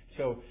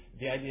 So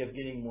the idea of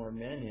getting more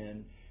men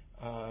in,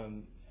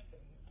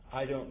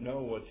 I don't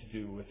know what to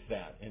do with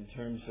that in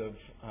terms of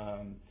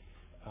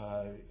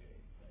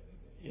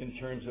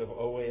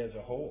OA as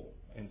a whole,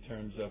 in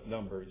terms of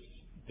numbers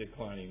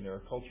declining. There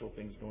are cultural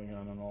things going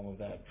on and all of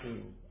that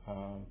too.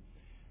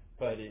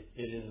 But it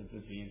is a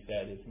disease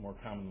that is more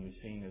commonly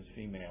seen as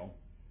female.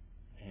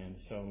 And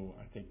so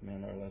I think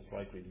men are less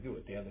likely to do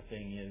it. The other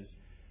thing is,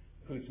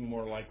 who's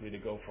more likely to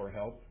go for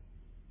help?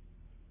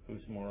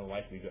 Who's more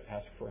likely to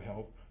ask for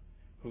help?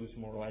 Who's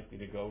more likely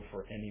to go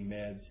for any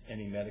meds,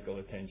 any medical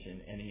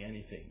attention,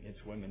 anything?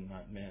 It's women,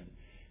 not men.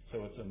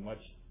 So it's a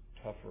much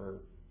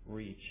tougher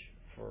reach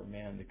for a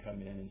man to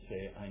come in and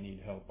say, I need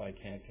help, I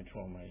can't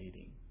control my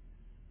eating.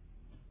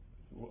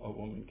 A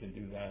woman can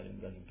do that and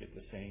doesn't get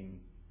the same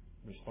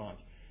response.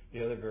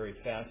 The other very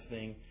fast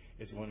thing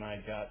is, when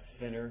I got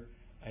thinner,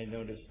 I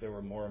noticed there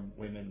were more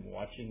women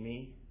watching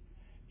me,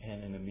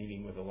 and in a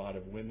meeting with a lot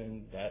of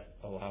women, that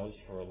allows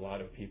for a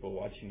lot of people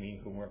watching me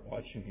who weren't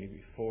watching me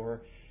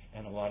before,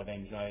 and a lot of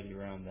anxiety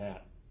around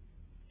that.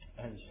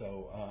 And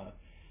so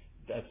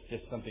that's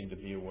just something to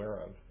be aware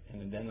of.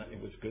 And then it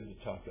was good to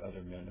talk to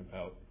other men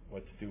about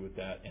what to do with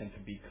that, and to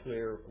be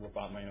clear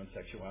about my own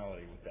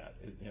sexuality with that.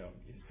 Is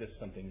this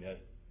something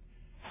that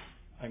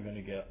I'm going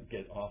to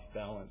get off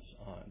balance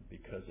on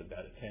because of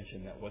that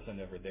attention that wasn't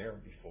ever there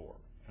before,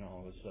 and all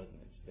of a sudden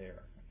it's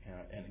there.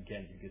 And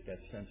again, you get that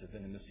sense of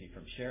intimacy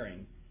from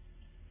sharing,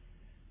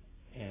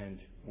 and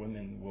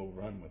women will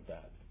run with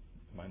that,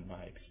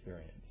 my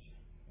experience.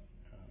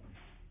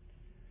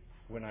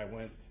 When I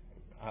went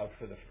out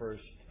for the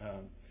first,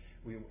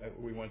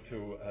 we went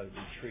to a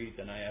retreat,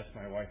 and I asked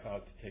my wife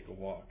out to take a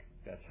walk.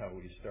 That's how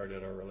we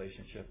started our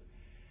relationship.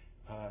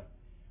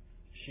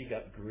 She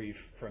got grief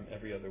from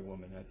every other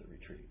woman at the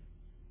retreat.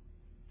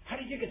 How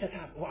did you get to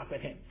walk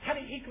with him? Why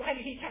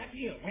did he talk to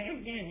you?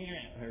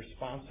 Her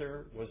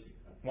sponsor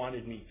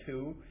wanted me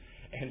to,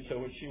 and so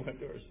when she went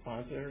to her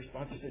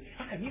sponsor said,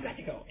 how come you got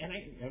to go? And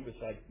it was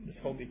like this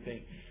whole big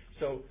thing.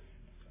 So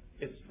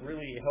it's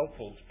really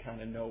helpful to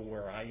kind of know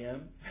where I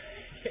am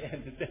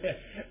and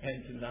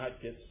to not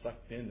get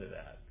sucked into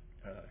that.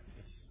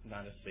 It's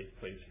not a safe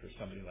place for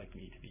somebody like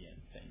me to be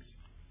in. Thanks.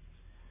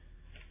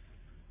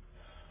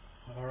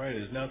 All right,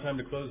 it is now time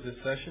to close this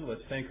session.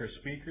 Let's thank our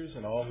speakers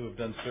and all who have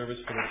done service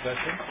for this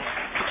session.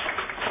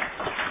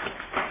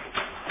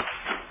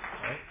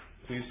 All right,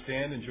 please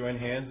stand and join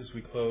hands as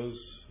we close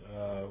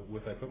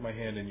with I Put My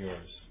Hand in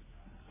Yours.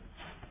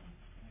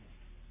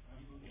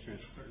 Cheers.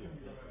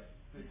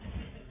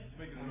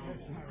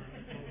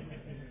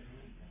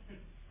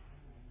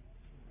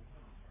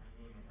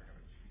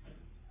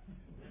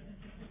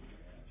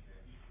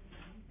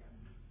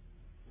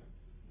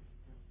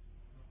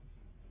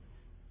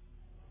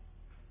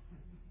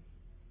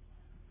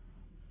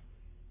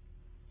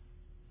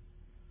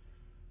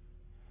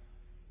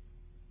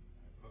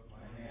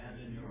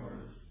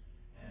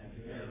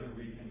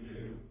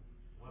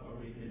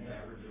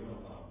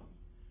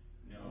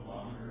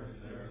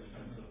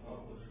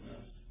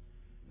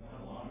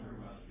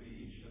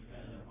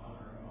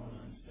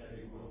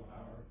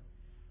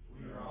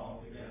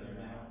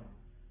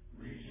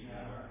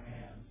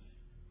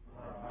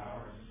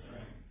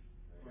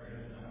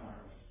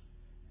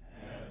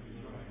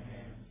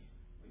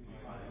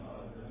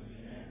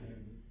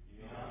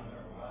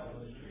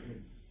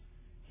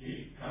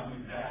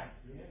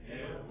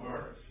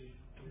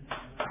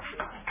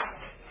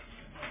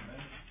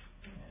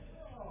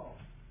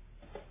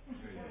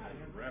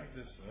 Wrap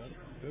this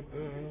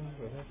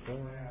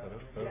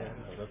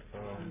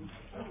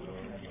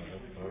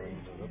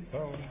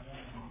up.